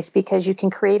really nice, because you can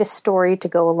create a story to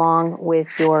go along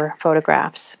with your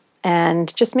photographs.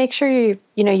 And just make sure you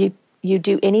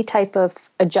do any type of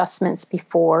adjustments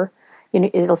before.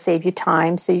 It'll save you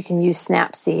time, so you can use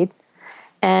Snapseed.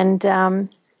 And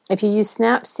if you use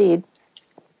Snapseed,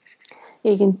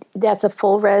 that's a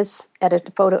full res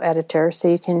photo editor, so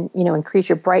you can increase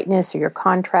your brightness or your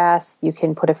contrast. You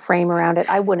can put a frame around it.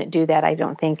 I wouldn't do that, I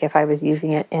don't think, if I was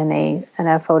using it in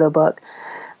a photo book,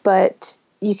 but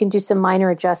you can do some minor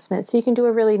adjustments. So you can do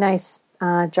a really nice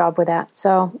job with that.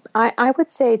 So I would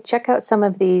say check out some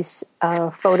of these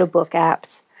photo book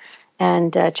apps,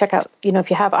 and check out if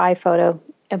you have iPhoto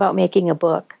about making a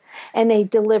book. And they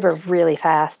deliver really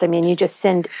fast. I mean, you just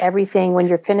send everything. When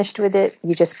you're finished with it,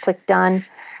 you just click done,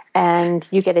 and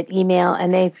you get an email,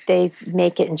 and they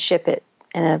make it and ship it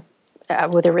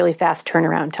with a really fast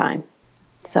turnaround time.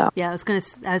 So yeah, I was going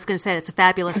to say it's a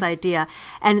fabulous idea,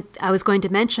 and I was going to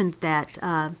mention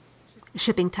that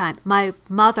shipping time. My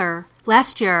mother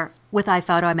last year with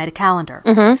iPhoto, I made a calendar.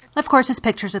 Mm-hmm. Of course, it's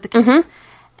pictures of the kids, mm-hmm.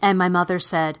 and my mother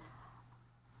said,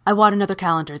 "I want another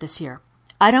calendar this year.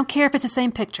 I don't care if it's the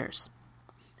same pictures.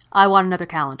 I want another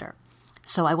calendar."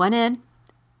 So I went in,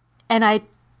 and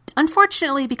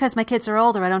unfortunately, because my kids are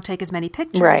older, I don't take as many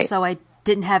pictures. Right. So I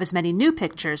didn't have as many new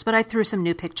pictures, but I threw some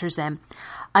new pictures in.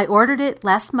 I ordered it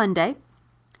last Monday.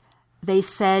 They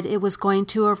said it was going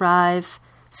to arrive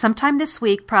sometime this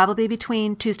week, probably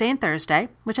between Tuesday and Thursday,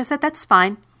 which I said, that's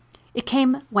fine. It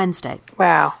came Wednesday.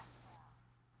 Wow.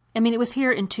 I mean, it was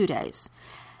here in 2 days.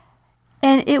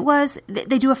 And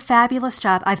they do a fabulous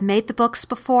job. I've made the books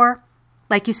before.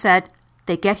 Like you said,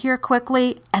 they get here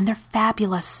quickly, and they're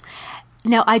fabulous.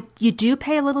 Now, you do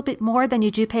pay a little bit more than you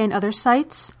do pay in other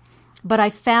sites, but I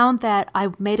found that I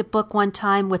made a book one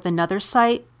time with another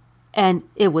site, and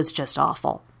it was just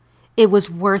awful. It was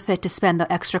worth it to spend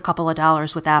the extra couple of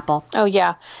dollars with Apple. Oh,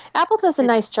 yeah. Apple does a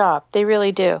nice job. They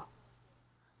really do.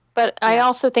 But I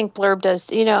also think Blurb does,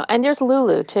 and there's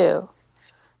Lulu too.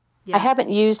 Yeah. I haven't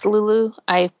used Lulu.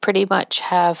 I pretty much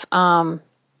have,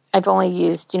 I've only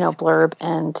used, Blurb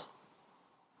and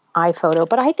iPhoto.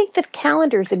 But I think the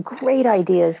calendar is a great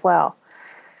idea as well.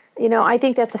 I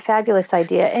think that's a fabulous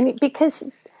idea. And because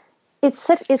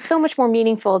it's so much more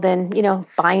meaningful than,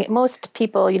 buying it. Most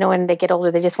people, when they get older,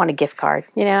 they just want a gift card.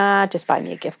 Just buy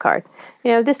me a gift card.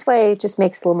 This way it just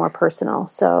makes it a little more personal.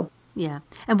 So. Yeah.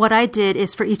 And what I did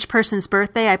is for each person's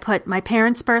birthday, I put my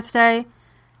parents' birthday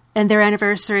and their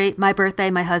anniversary, my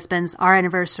birthday, my husband's, our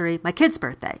anniversary, my kid's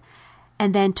birthday.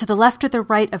 And then to the left or the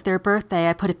right of their birthday,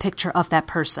 I put a picture of that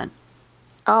person.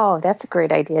 Oh, that's a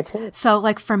great idea, too. So,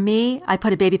 like for me, I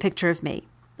put a baby picture of me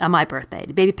on my birthday,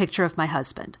 a baby picture of my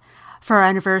husband. For our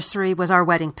anniversary was our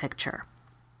wedding picture.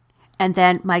 And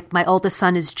then my oldest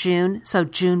son is June, so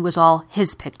June was all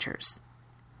his pictures.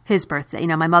 His birthday.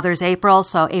 My mother's April,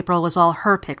 so April was all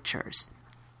her pictures.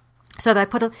 So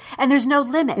that and there's no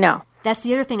limit. No. That's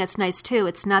the other thing that's nice, too.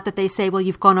 It's not that they say, well,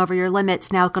 you've gone over your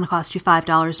limits, now it's going to cost you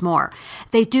 $5 more.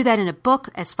 They do that in a book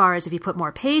as far as if you put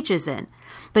more pages in.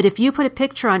 But if you put a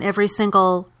picture on every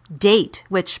single date,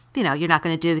 which, you're not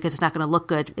going to do because it's not going to look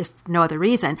good if no other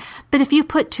reason. But if you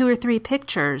put 2 or 3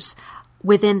 pictures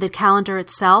within the calendar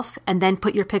itself and then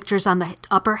put your pictures on the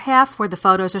upper half where the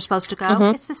photos are supposed to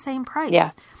go, it's the same price. Yeah.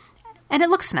 And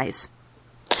it looks nice.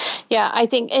 Yeah, I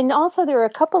think, and also there are a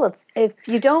couple of, if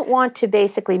you don't want to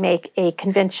basically make a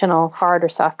conventional hard or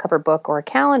soft cover book or a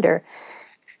calendar,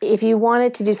 if you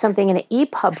wanted to do something in an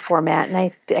EPUB format, and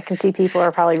I can see people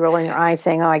are probably rolling their eyes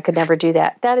saying, oh, I could never do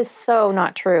that. That is so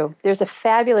not true. There's a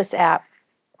fabulous app.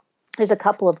 There's a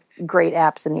couple of great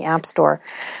apps in the App Store.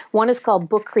 One is called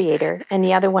Book Creator, and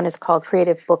the other one is called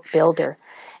Creative Book Builder.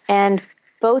 And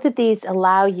both of these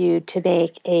allow you to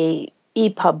make a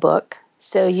EPUB book.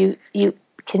 So you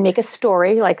can make a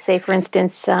story, like say, for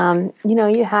instance,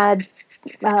 you had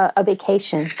a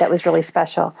vacation that was really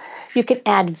special. You can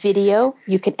add video,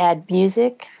 you can add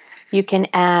music, you can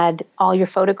add all your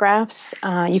photographs,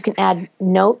 you can add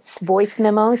notes, voice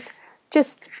memos.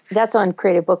 That's on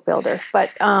Creative Book Builder.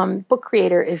 But Book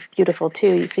Creator is beautiful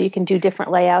too, so you can do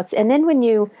different layouts. And then when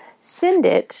you send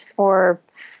it or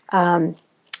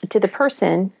to the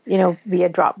person, via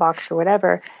Dropbox or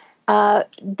whatever,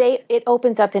 it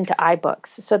opens up into iBooks.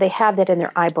 So they have that in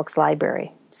their iBooks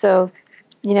library. So,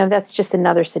 that's just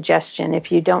another suggestion. If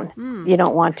you don't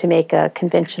want to make a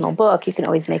conventional book, you can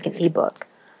always make an ebook.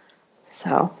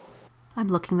 So I'm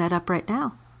looking that up right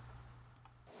now.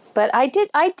 But I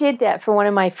did that for one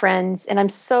of my friends, and I'm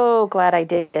so glad I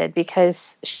did it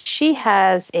because she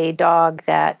has a dog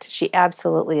that she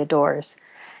absolutely adores.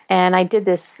 And I did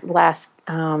this last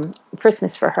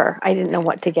Christmas for her. I didn't know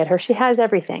what to get her. She has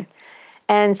everything.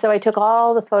 And so I took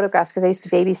all the photographs because I used to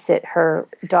babysit her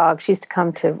dog. She used to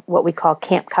come to what we call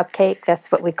Camp Cupcake.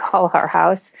 That's what we call our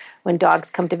house when dogs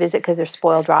come to visit because they're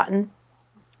spoiled rotten.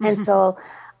 Mm-hmm. And so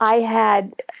I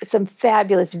had some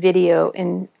fabulous video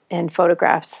and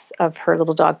photographs of her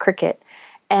little dog Cricket.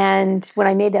 And when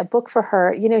I made that book for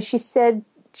her, she said,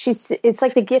 it's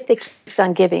like the gift that keeps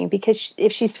on giving, because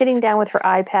if she's sitting down with her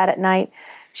iPad at night,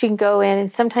 she can go in,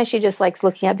 and sometimes she just likes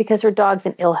looking at, because her dog's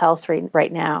in ill health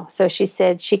right now. So she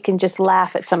said she can just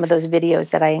laugh at some of those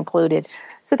videos that I included.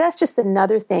 So that's just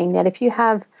another thing that if you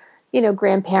have,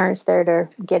 grandparents that are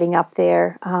getting up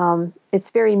there,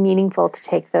 it's very meaningful to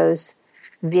take those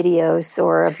videos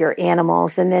or of your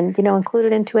animals and then, include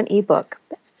it into an ebook.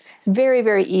 Very,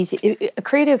 very easy. A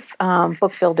Creative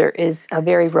Book Builder is a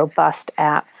very robust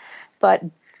app, but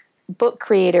Book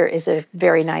Creator is a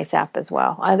very nice app as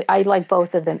well. I like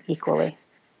both of them equally.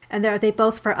 And are they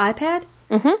both for iPad?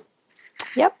 Mm-hmm.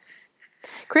 Yep.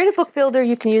 Creative Book Builder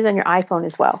you can use on your iPhone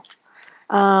as well.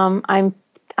 I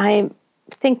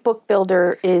think Book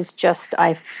Builder is just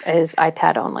is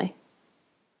iPad only.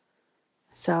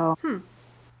 So.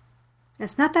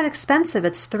 It's not that expensive.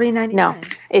 It's $3.99. No,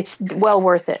 it's well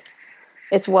worth it.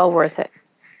 It's well worth it.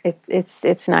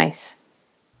 It's nice.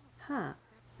 Huh.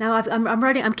 Now I'm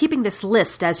writing. I'm keeping this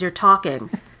list as you're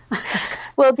talking.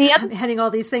 Well, I'm adding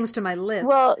all these things to my list.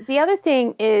 Well, the other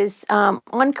thing is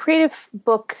on Creative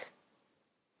Book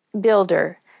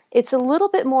Builder, it's a little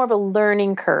bit more of a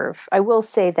learning curve. I will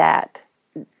say that.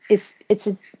 It's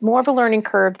more of a learning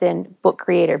curve than Book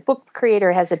Creator. Book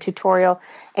Creator has a tutorial,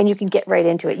 and you can get right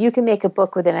into it. You can make a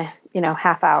book within a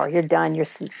half hour. You're done. You're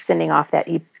sending off that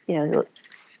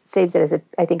saves it as a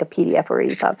PDF or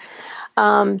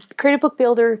EPUB. Creative Book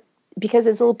Builder because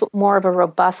it's a little bit more of a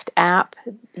robust app.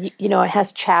 You know, it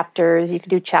has chapters. You can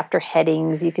do chapter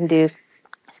headings. You can do,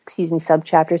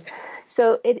 sub-chapters.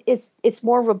 So it's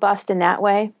more robust in that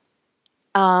way.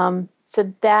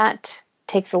 So that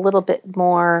takes a little bit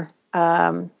more,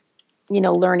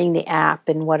 learning the app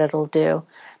and what it'll do.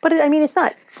 But I mean, it's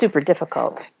not super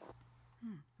difficult.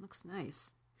 Looks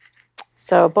nice.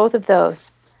 So both of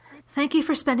those. Thank you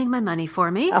for spending my money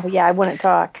for me. Oh, yeah, I wouldn't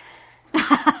talk.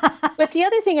 But the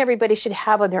other thing everybody should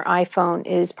have on their iPhone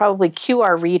is probably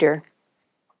QR Reader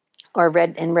or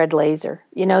Red Laser.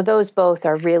 You know, those both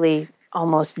are really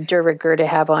almost de rigueur to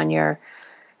have on your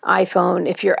iPhone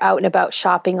if you're out and about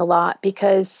shopping a lot,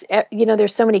 because,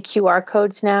 there's so many QR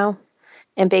codes now.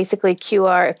 And basically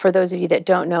QR, for those of you that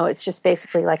don't know, it's just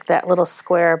basically like that little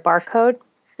square barcode.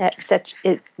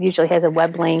 It usually has a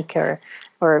web link or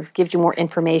gives you more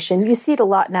information. You see it a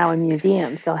lot now in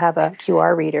museums. They'll have a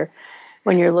QR reader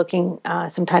when you're looking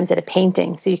sometimes at a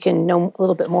painting, so you can know a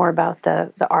little bit more about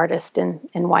the artist and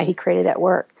why he created that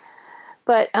work.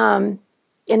 But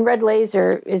in Red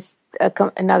Laser is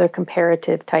another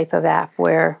comparative type of app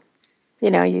where,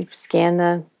 you scan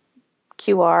the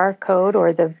QR code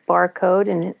or the barcode,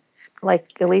 and like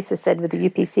Elisa said with the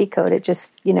UPC code, it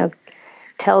just,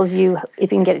 tells you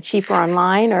if you can get it cheaper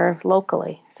online or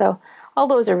locally. So all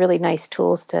those are really nice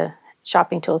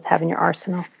shopping tools to have in your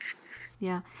arsenal.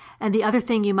 Yeah. And the other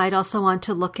thing you might also want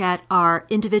to look at are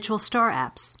individual store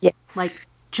apps. Yes. Like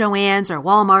Joann's or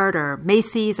Walmart or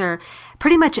Macy's, or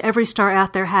pretty much every store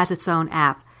out there has its own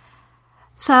app.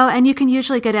 So, and you can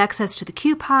usually get access to the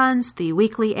coupons, the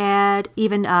weekly ad,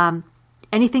 even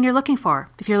anything you're looking for.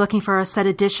 If you're looking for a set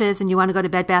of dishes and you want to go to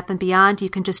Bed Bath & Beyond, you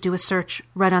can just do a search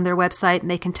right on their website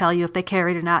and they can tell you if they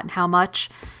carry it or not and how much.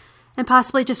 And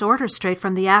possibly just order straight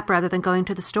from the app rather than going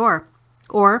to the store.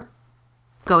 Or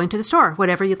going to the store,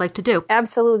 whatever you'd like to do.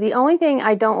 Absolutely. The only thing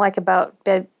I don't like about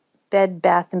Bed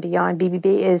Bath & Beyond, BBB,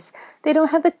 is they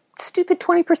don't have the stupid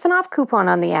 20% off coupon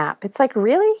on the app. It's like,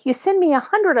 really? You send me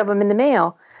 100 of them in the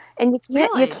mail and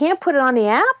you can't put it on the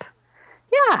app?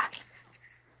 Yeah.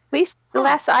 At least the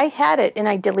last I had it and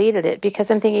I deleted it because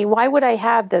I'm thinking, why would I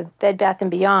have the Bed Bath &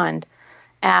 Beyond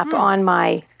app on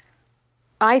my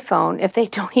iPhone if they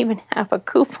don't even have a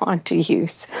coupon to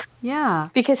use? Yeah.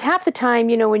 Because half the time,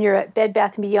 when you're at Bed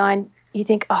Bath & Beyond, you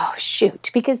think, oh,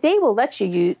 shoot, because they will let you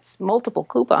use multiple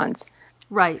coupons.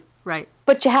 Right.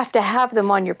 But you have to have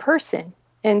them on your person.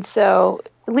 And so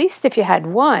at least if you had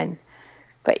one.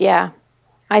 But yeah,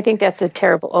 I think that's a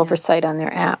terrible oversight on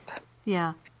their app.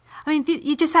 Yeah. I mean,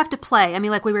 you just have to play. I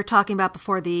mean, like we were talking about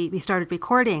before we started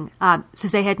recording,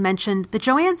 Suzette had mentioned the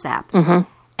Joann's app. Mm-hmm.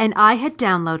 And I had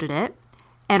downloaded it,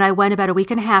 and I went about a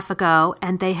week and a half ago,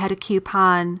 and they had a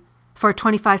coupon for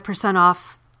 25%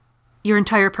 off your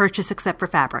entire purchase except for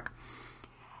fabric.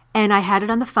 And I had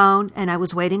it on the phone, and I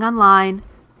was waiting online.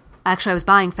 Actually, I was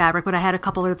buying fabric, but I had a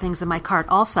couple other things in my cart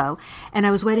also. And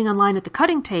I was waiting online at the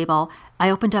cutting table.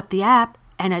 I opened up the app,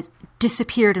 and it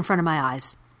disappeared in front of my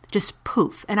eyes. Just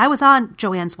poof. And I was on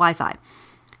Joann's Wi-Fi.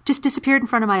 Just disappeared in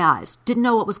front of my eyes. Didn't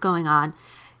know what was going on.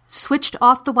 Switched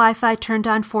off the Wi-Fi, turned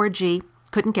on 4G.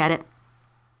 Couldn't get it.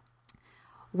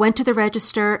 Went to the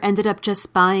register, ended up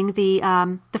just buying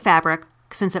the fabric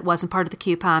since it wasn't part of the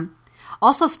coupon.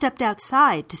 Also stepped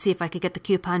outside to see if I could get the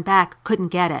coupon back. Couldn't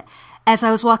get it. As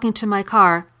I was walking to my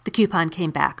car, the coupon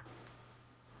came back.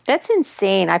 That's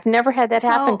insane. I've never had that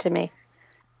happen to me.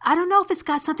 I don't know if it's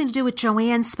got something to do with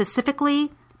Joann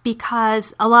specifically,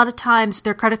 because a lot of times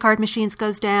their credit card machines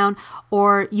goes down,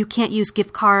 or you can't use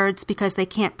gift cards because they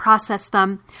can't process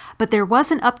them. But there was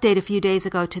an update a few days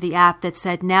ago to the app that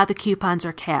said now the coupons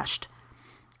are cached.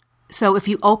 So if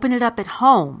you open it up at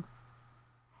home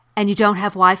and you don't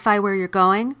have Wi-Fi where you're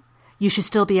going, you should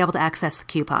still be able to access the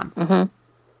coupon. Mm-hmm.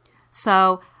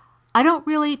 So I don't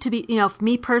really, for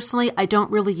me personally, I don't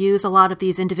really use a lot of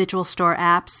these individual store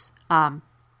apps.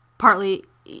 Partly,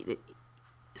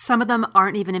 some of them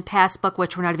aren't even in Passbook,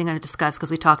 which we're not even going to discuss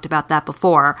because we talked about that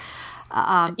before.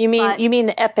 You mean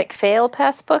the Epic Fail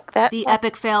Passbook?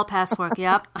 Epic Fail Passbook,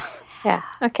 yep. Yeah.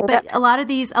 Okay. But a lot of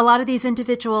these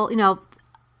individual,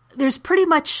 there's pretty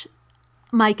much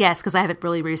my guess, because I haven't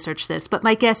really researched this, but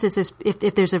my guess is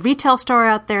if there's a retail store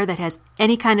out there that has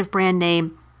any kind of brand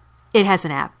name, it has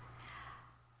an app.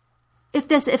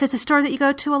 If it's a store that you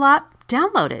go to a lot,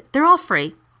 download it. They're all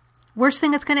free. Worst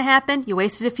thing that's going to happen, you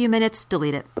wasted a few minutes,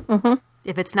 delete it. Mm-hmm.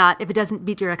 If it doesn't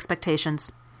meet your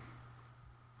expectations.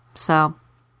 So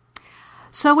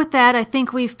with that, I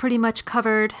think we've pretty much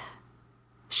covered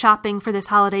shopping for this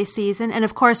holiday season. And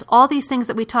of course, all these things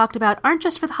that we talked about aren't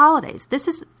just for the holidays. This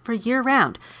is for year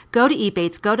round. Go to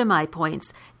Ebates, go to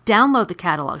MyPoints, download the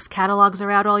catalogs. Catalogs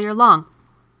are out all year long.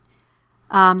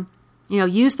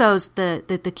 Use those, the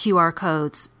QR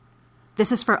codes.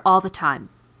 This is for all the time.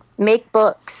 Make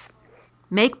books.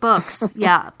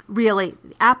 Yeah, really.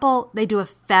 Apple, they do a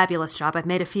fabulous job. I've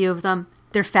made a few of them.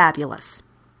 They're fabulous.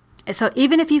 And so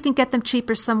even if you can get them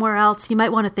cheaper somewhere else, you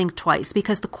might want to think twice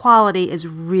because the quality is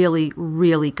really,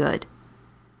 really good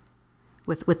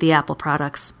with the Apple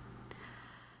products.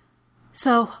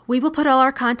 So we will put all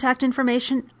our contact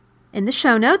information in the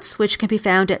show notes, which can be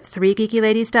found at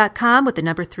 3geekyladies.com with the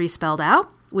number 3 spelled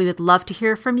out. We would love to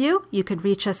hear from you. You can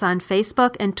reach us on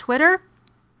Facebook and Twitter.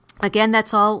 Again,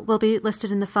 that's all will be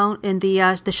listed in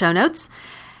the show notes.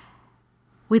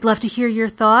 We'd love to hear your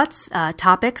thoughts,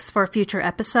 topics for future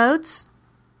episodes.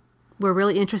 We're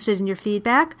really interested in your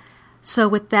feedback. So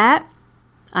with that,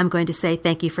 I'm going to say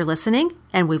thank you for listening,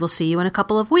 and we will see you in a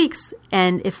couple of weeks.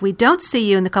 And if we don't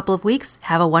see you in a couple of weeks,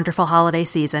 have a wonderful holiday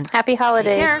season. Happy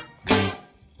holidays. Take care.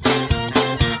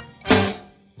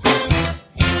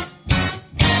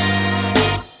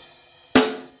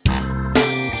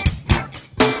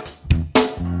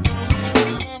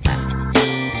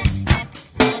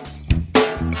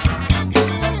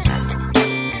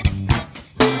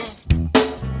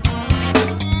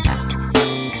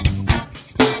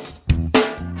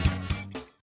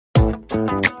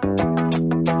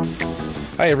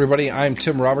 Hi, everybody. I'm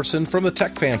Tim Robertson from the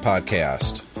Tech Fan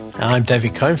Podcast. I'm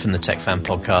David Cohn from the Tech Fan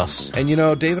Podcast. And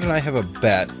David and I have a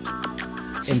bet.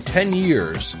 In 10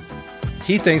 years,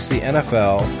 he thinks the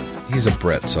NFL, he's a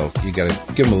Brit, so you got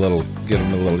to give him a little,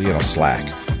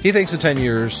 slack. He thinks in 10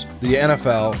 years, the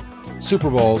NFL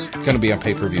Super Bowl's going to be on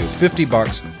pay-per-view.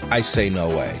 $50, I say no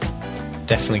way.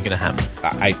 Definitely going to happen.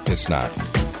 It's not.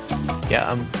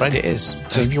 Yeah, I'm afraid it is.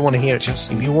 So if you want to hear it,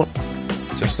 just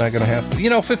not going to happen.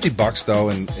 $50 though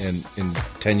in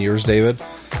 10 years, David,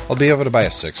 I'll be able to buy a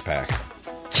 6-pack.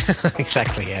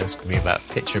 Exactly. Yeah, it's going to be about a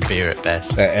pitcher of beer at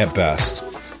best. At best.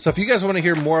 So if you guys want to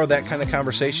hear more of that kind of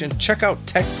conversation, check out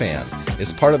Tech Fan.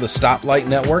 It's part of the Stoplight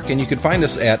Network, and you can find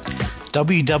us at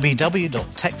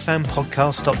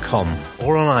www.techfanpodcast.com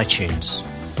or on iTunes.